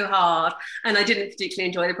so hard, and I didn't particularly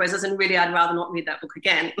enjoy the process, and really I'd rather not read that book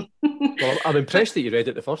again. Well, I'm impressed that you read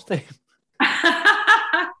it the first time.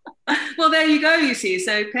 Well, there you go, you see.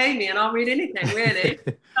 So pay me and I'll read anything, really.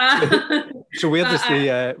 So where does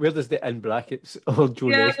the in brackets or Joe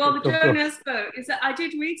Nesbo? Yeah, well, the Joe Nesbo is that I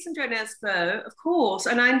did read some Joe Nesbo, of course,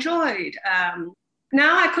 and I enjoyed.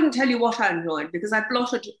 Now I couldn't tell you what I enjoyed, because I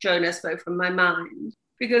blotted Joe Nesbo from my mind.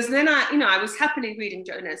 Because then I was happily reading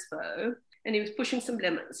Joe Nesbo, and he was pushing some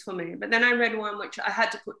limits for me. But then I read one which I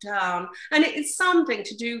had to put down, and it's something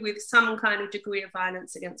to do with some kind of degree of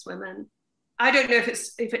violence against women. I don't know if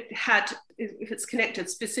it's connected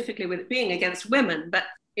specifically with it being against women, but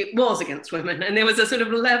it was against women, and there was a sort of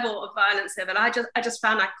level of violence there that I just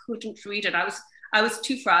found I couldn't read it. I was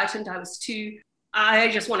too frightened.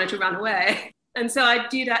 I just wanted to run away. And so I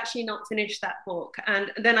did actually not finish that book. And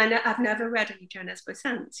then I've never read any Joe Nesbo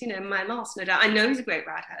since. My loss, no doubt. I know he's a great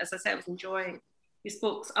writer. As I said, I was enjoying his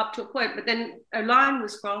books up to a point. But then a line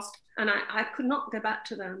was crossed, and I could not go back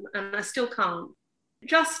to them. And I still can't.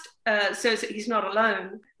 Just so that he's not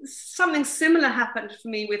alone. Something similar happened for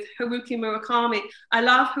me with Haruki Murakami. I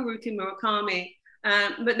love Haruki Murakami.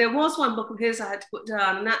 But there was one book of his I had to put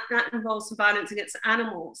down, and that involves some violence against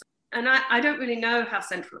animals. And I don't really know how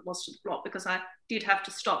central it was to the plot, because I did have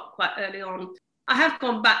to stop quite early on. I have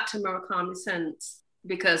gone back to Murakami since,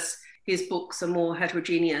 because his books are more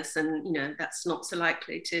heterogeneous, and that's not so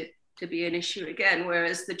likely to be an issue again.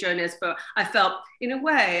 Whereas the Jo Nesbø, I felt in a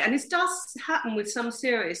way, and it does happen with some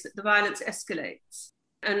series, that the violence escalates,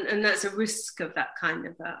 and that's a risk of that kind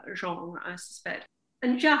of genre, I suspect.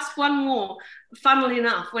 And just one more, funnily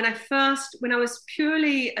enough, when I was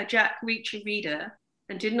purely a Jack Reacher reader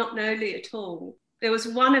and did not know Lee at all, there was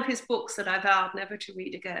one of his books that I vowed never to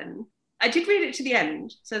read again. I did read it to the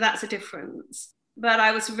end, so that's a difference. But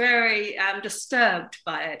I was very disturbed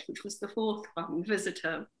by it, which was the fourth one,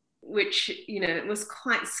 Visitor, which, was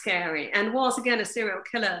quite scary and was, again, a serial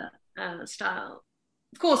killer style.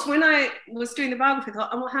 Of course, when I was doing the biography, I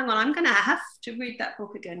thought, well, hang on, I'm going to have to read that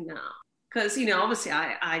book again now. Because, obviously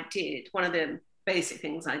I did. One of the basic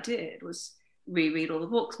things I did was reread all the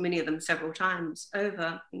books, many of them several times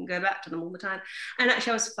over, and go back to them all the time. And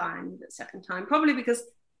actually I was fine with it second time, probably because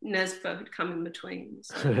Nesbø had come in between.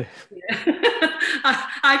 So,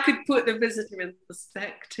 I could put the Visitor in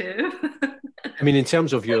perspective. I mean, in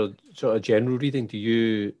terms of your sort of general reading, would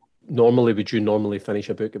you normally finish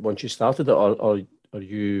a book once you started it, or are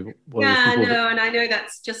you one of those people? And I know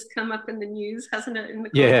that's just come up in the news, hasn't it, in the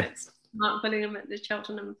context of Mark Billingham at the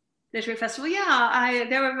Cheltenham Literary Festival.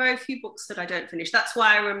 There are very few books that I don't finish. That's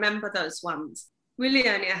why I remember those ones. Really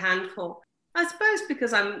only a handful. I suppose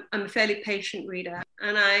because I'm a fairly patient reader,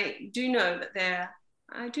 and I do know that there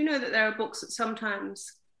are books that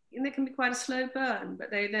sometimes they can be quite a slow burn,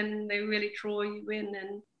 but they really draw you in,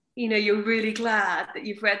 and you're really glad that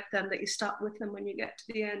you've read them, that you stuck with them when you get to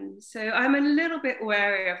the end. So I'm a little bit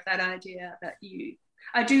wary of that idea that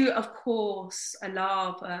I do, of course, I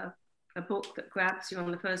love a book that grabs you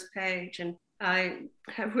on the first page, and I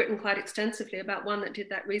have written quite extensively about one that did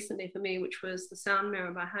that recently for me, which was The Sound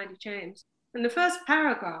Mirror by Heidi James. And the first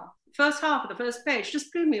paragraph, first half of the first page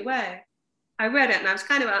just blew me away. I read it and I was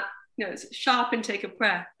kind of it's sharp intake of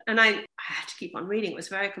breath, and I had to keep on reading. It was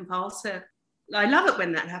very compulsive. I love it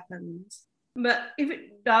when that happens. But if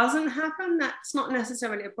it doesn't happen, that's not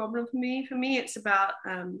necessarily a problem for me. For me, it's about,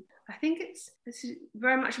 I think it's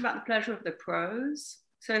very much about the pleasure of the prose.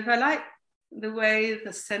 So if I like the way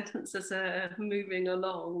the sentences are moving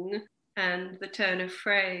along and the turn of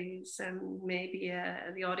phrase and maybe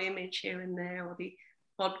the odd image here and there, or the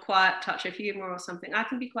odd quiet touch of humour or something, I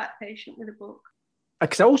can be quite patient with a book.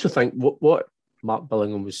 Because I also think what Mark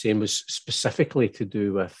Billingham was saying was specifically to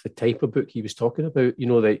do with the type of book he was talking about.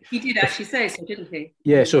 That he did actually say so, didn't he?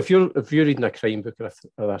 Yeah. So if you're reading a crime book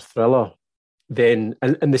or a thriller, then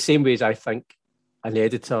in the same way as I think an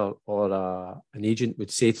editor or an agent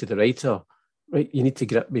would say to the writer, right, you need to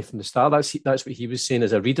grip me from the start. That's what he was saying.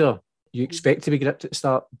 As a reader, you expect to be gripped at the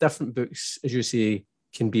start. Different books, as you say,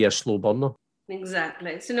 can be a slow burner.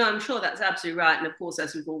 Exactly. So no, I'm sure that's absolutely right. And of course,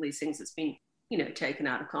 as with all these things, it's been taken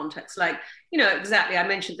out of context. Like, exactly. I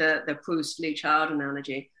mentioned the Proust-Lee Child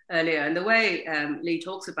analogy earlier, and the way Lee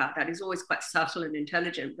talks about that is always quite subtle and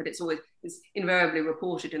intelligent, but it's invariably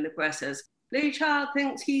reported in the press as Lee Child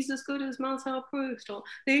thinks he's as good as Marcel Proust, or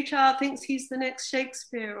Lee Child thinks he's the next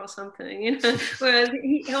Shakespeare or something, whereas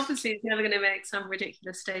he obviously is never going to make some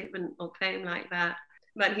ridiculous statement or claim like that,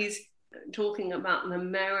 but he's talking about the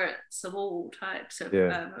merits of all types of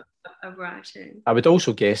writing. I would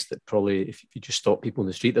also guess that probably if you just stop people in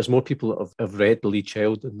the street, there's more people that have read Lee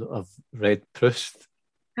Child than that have read Proust.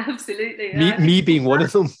 Absolutely. Me being one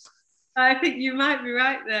of them. I think you might be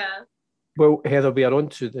right there. Well, Heather, we are on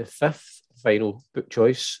to the fifth final book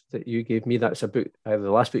choice that you gave me. That's a book, either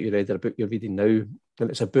the last book you read or a book you're reading now, and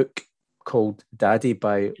it's a book called Daddy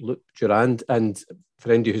by Luc Durand. And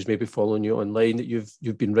for anybody who's maybe following you online, that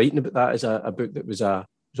you've been writing about that as a book that was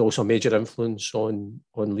also a major influence on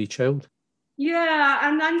Lee Child. Yeah,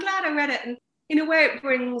 and I'm glad I read it. And in a way, it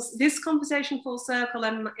brings this conversation full circle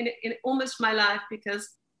and in almost my life, because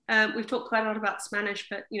we've talked quite a lot about Spanish,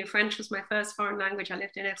 but French was my first foreign language. I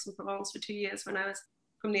lived in Aix-en-Provence for 2 years when I was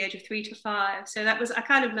from the age of 3 to 5. So I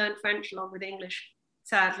kind of learned French along with English.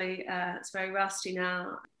 Sadly, it's very rusty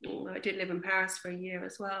now. I did live in Paris for a year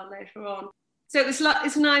as well later on. So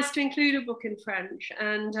it's nice to include a book in French.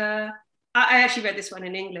 And I actually read this one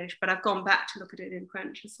in English, but I've gone back to look at it in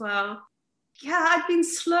French as well. Yeah, I'd been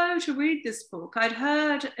slow to read this book. I'd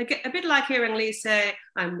heard, a bit like hearing Lee say,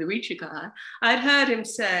 I'm the Reacher guy, I'd heard him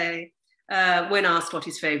say, when asked what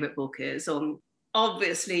his favourite book is,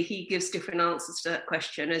 obviously he gives different answers to that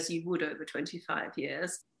question, as you would over 25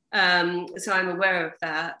 years. So I'm aware of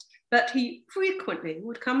that. But he frequently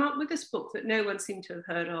would come up with this book that no one seemed to have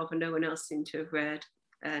heard of and no one else seemed to have read,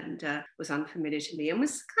 and was unfamiliar to me and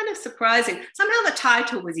was kind of surprising. Somehow the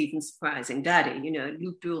title was even surprising, Daddy,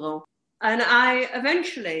 Luc Durand. And I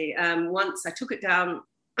eventually, once I took it down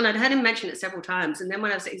And I'd heard him mention it several times. And then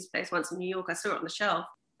when I was at his place once in New York, I saw it on the shelf.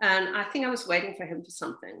 And I think I was waiting for him for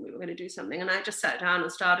something. We were going to do something. And I just sat down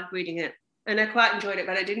and started reading it. And I quite enjoyed it,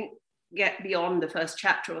 but I didn't get beyond the first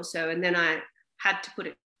chapter or so. And then I had to put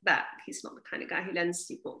it back. He's not the kind of guy who lends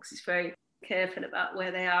you books. He's very careful about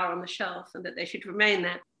where they are on the shelf and that they should remain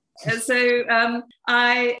there. And so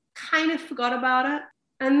I kind of forgot about it.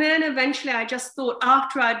 And then eventually I just thought,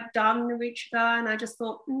 after I'd done The Reacher Guy, and I just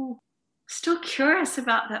thought, still curious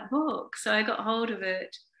about that book. So I got hold of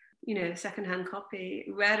it, secondhand copy,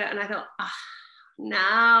 read it, and I thought,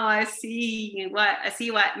 now I see why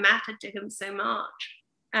it mattered to him so much.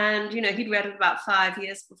 And, he'd read it about 5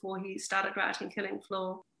 years before he started writing Killing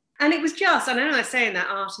Floor. And it was just, I know I say in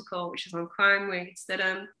that article, which is on Crime Reads, that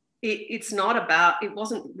it's not about, it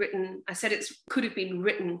wasn't written, I said it could have been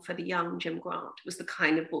written for the young Jim Grant. It was the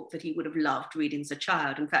kind of book that he would have loved reading as a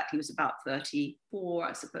child. In fact, he was about 34,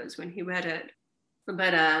 I suppose, when he read it.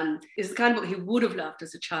 But it's the kind of book he would have loved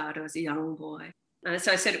as a child or as a young boy. And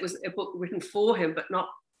so I said it was a book written for him, but not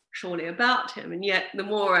surely about him. And yet the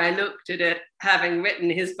more I looked at it, having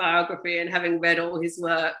written his biography and having read all his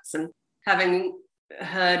works and having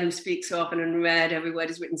heard him speak so often and read every word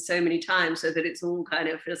he's written so many times, so that it's all kind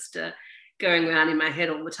of just going around in my head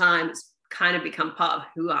all the time. It's kind of become part of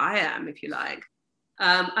who I am, if you like.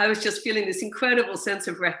 I was just feeling this incredible sense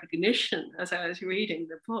of recognition as I was reading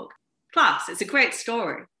the book. Plus, it's a great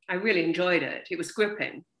story. I really enjoyed it. It was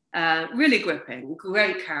gripping, really gripping,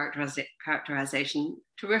 great characterization,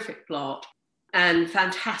 terrific plot, and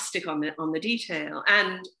fantastic on the detail,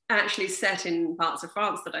 and actually set in parts of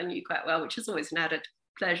France that I knew quite well, which is always an added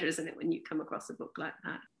pleasure, isn't it, when you come across a book like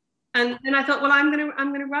that. And then I thought, well, I'm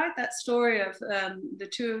gonna write that story of the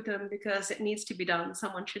two of them, because it needs to be done.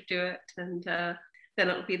 Someone should do it, and then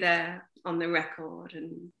it'll be there on the record,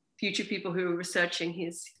 and future people who are researching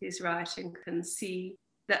his writing can see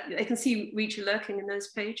that, they can see Reacher lurking in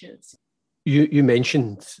those pages. You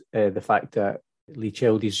mentioned the fact that Lee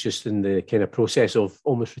Child is just in the kind of process of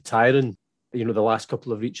almost retiring. The last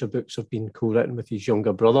couple of Reacher books have been co-written with his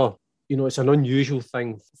younger brother. It's an unusual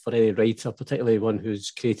thing for any writer, particularly one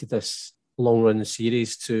who's created this long-running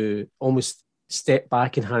series, to almost step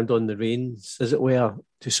back and hand on the reins, as it were,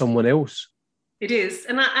 to someone else. It is.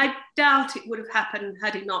 And I doubt it would have happened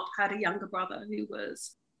had he not had a younger brother who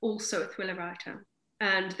was also a thriller writer.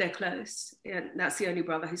 And they're close. And that's the only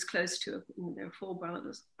brother he's close to. There are 4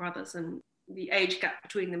 brothers, and the age gap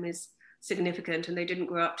between them is significant, and they didn't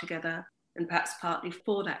grow up together. And perhaps partly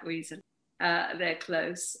for that reason, they're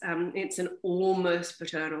close. It's an almost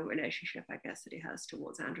paternal relationship, I guess, that he has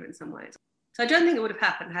towards Andrew in some ways. So I don't think it would have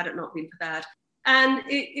happened had it not been for that. And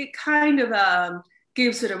it kind of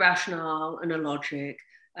gives it a rationale and a logic.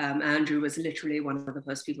 Andrew was literally one of the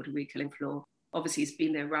first people to read Killing Floor. Obviously, he's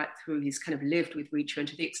been there right through. He's kind of lived with Reacher, and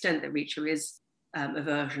to the extent that Reacher is a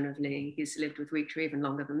version of Lee, he's lived with Reacher even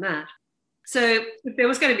longer than that. So if there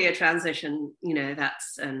was going to be a transition,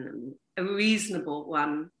 that's a reasonable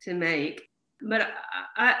one to make. But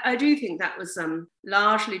I do think that was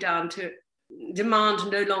largely down to demand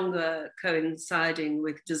no longer coinciding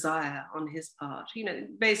with desire on his part.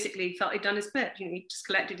 Basically he felt he'd done his bit. He just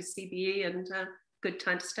collected his CBE, and good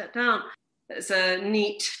time to step down. It's a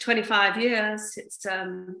neat 25 years. It's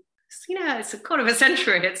it's a quarter of a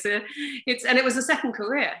century. And it was a second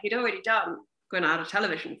career. He'd already done going out of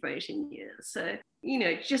television for 18 years. So,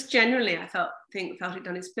 just generally I felt he'd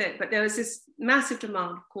done his bit. But there was this massive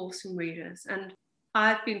demand, of course, from readers. And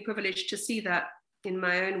I've been privileged to see that in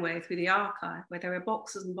my own way through the archive, where there are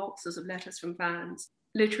boxes and boxes of letters from fans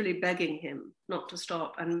literally begging him not to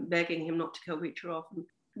stop, and begging him not to kill Reacher off, and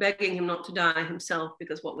begging him not to die himself,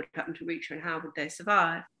 because what would happen to Reacher and how would they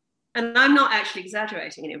survive? And I'm not actually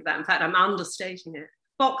exaggerating any of that. In fact, I'm understating it.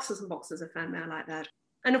 Boxes and boxes of fan mail like that.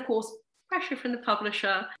 And of course, pressure from the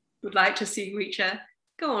publisher would like to see Reacher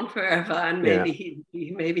go on forever, and maybe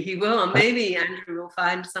he will, and maybe Andrew will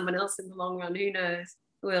find someone else in the long run. Who knows?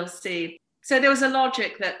 We'll see. So there was a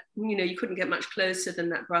logic that you couldn't get much closer than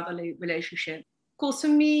that brotherly relationship. Of course, for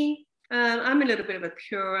me, I'm a little bit of a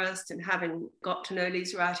purist, and having got to know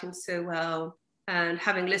Lee's writing so well, and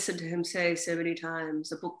having listened to him say so many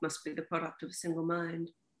times, a book must be the product of a single mind.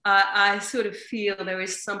 I sort of feel there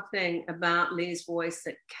is something about Lee's voice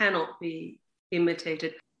that cannot be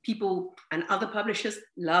imitated. People and other publishers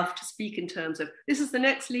love to speak in terms of, this is the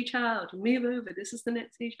next Lee Child, move over, this is the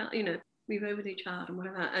next Lee Child, move over Lee Child and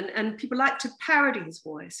whatever. And people like to parody his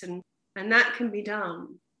voice, and that can be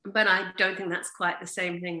done. But I don't think that's quite the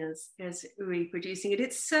same thing as reproducing it.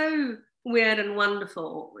 It's so weird and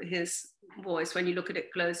wonderful, his voice, when you look at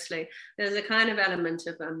it closely. There's a kind of element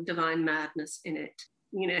of divine madness in it.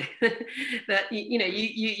 that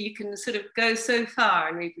you can sort of go so far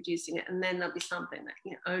in reproducing it, and then there'll be something that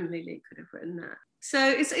only Lee could have written that. So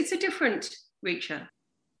it's a different Reacher.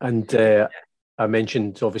 And I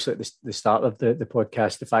mentioned obviously at the start of the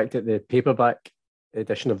podcast the fact that the paperback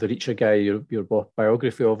edition of the Reacher guy, your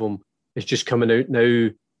biography of him, is just coming out now.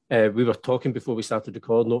 We were talking before we started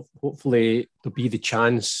recording. Hopefully there'll be the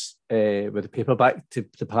chance with the paperback to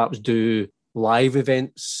perhaps do live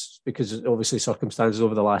events, because obviously circumstances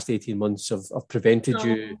over the last 18 months have prevented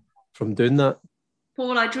you from doing that.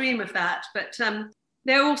 Paul, I dream of that, but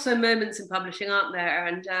there are also moments in publishing, aren't there?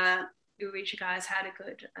 And the Reacher guys had a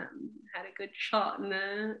good shot in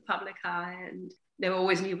the public eye, and there were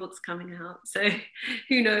always new books coming out. So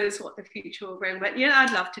who knows what the future will bring? But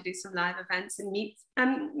I'd love to do some live events and meet.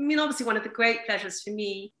 Obviously one of the great pleasures for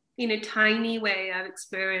me, in a tiny way, I've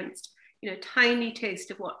experienced, tiny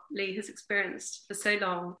taste of what Lee has experienced for so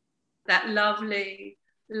long. That lovely,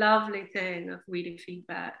 lovely thing of reader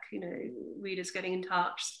feedback, readers getting in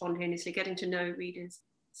touch spontaneously, getting to know readers,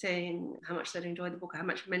 saying how much they'd enjoyed the book, how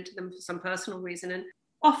much it meant to them for some personal reason. And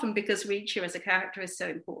often because Reacher as a character is so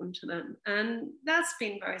important to them. And that's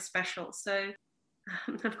been very special. So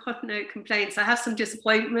I've got no complaints. I have some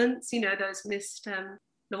disappointments, those missed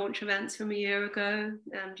launch events from a year ago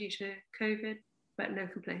due to COVID, but no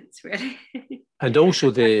complaints really. And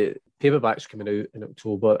also the paperback's coming out in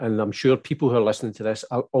October, and I'm sure people who are listening to this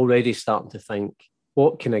are already starting to think,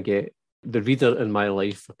 what can I get the reader in my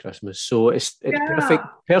life for Christmas? So it's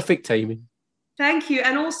perfect timing. Thank you.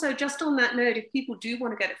 And also, just on that note, if people do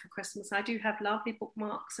want to get it for Christmas, I do have lovely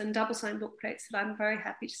bookmarks and double-signed book plates that I'm very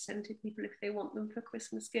happy to send to people if they want them for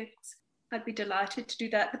Christmas gifts. I'd be delighted to do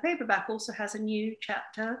that. The paperback also has a new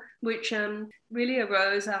chapter, which really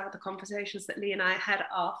arose out of the conversations that Lee and I had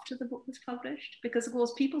after the book was published, because, of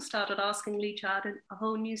course, people started asking Lee Child a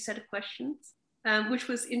whole new set of questions, which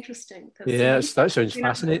was interesting. That sounds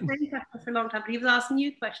fascinating. For a long time, but he was asking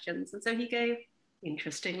new questions, and so he gave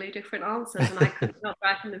interestingly different answers, and I could not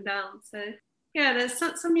write them down. So there's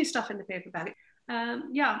some new stuff in the paperback.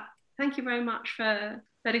 Thank you very much for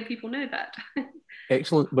letting people know that.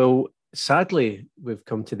 Excellent. Well, sadly, we've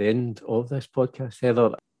come to the end of this podcast,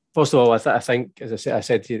 Heather. First of all, I think, as I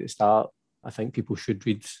said to you at the start, I think people should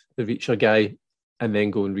read the Reacher guy and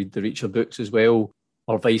then go and read the Reacher books as well,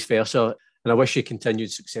 or vice versa. And I wish you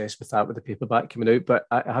continued success with that, with the paperback coming out. But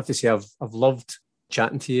I have to say, I've loved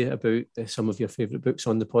chatting to you about some of your favourite books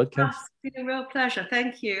on the podcast. It's been a real pleasure.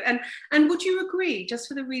 Thank you. And would you agree, just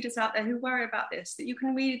for the readers out there who worry about this, that you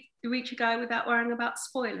can read the Reacher guy without worrying about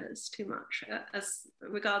spoilers too much as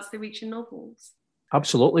regards the Reacher novels?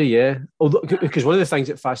 Absolutely, yeah. Although, because one of the things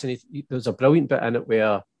that fascinates me, there's a brilliant bit in it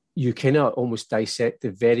where you kind of almost dissect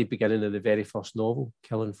the very beginning of the very first novel,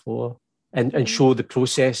 Killing Floor, and show the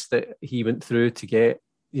process that he went through to get,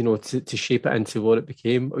 to shape it into what it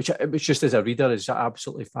became, which just as a reader is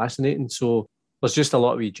absolutely fascinating. So there's just a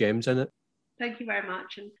lot of wee gems in it. Thank you very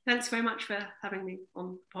much. And thanks very much for having me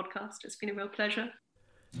on the podcast. It's been a real pleasure.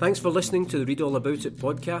 Thanks for listening to the Read All About It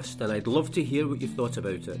podcast, and I'd love to hear what you thought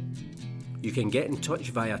about it. You can get in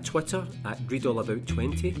touch via Twitter at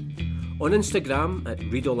ReadAllAbout20, on Instagram at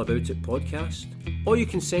ReadAllAboutIt podcast, or you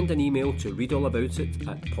can send an email to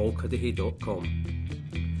readallaboutit@paulcuddihy.com.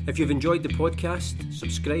 If you've enjoyed the podcast,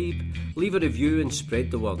 subscribe, leave a review and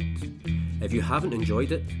spread the word. If you haven't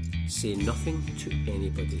enjoyed it, say nothing to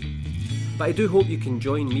anybody. But I do hope you can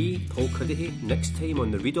join me, Paul Cuddihy, next time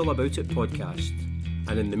on the Read All About It podcast.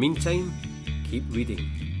 And in the meantime, keep reading.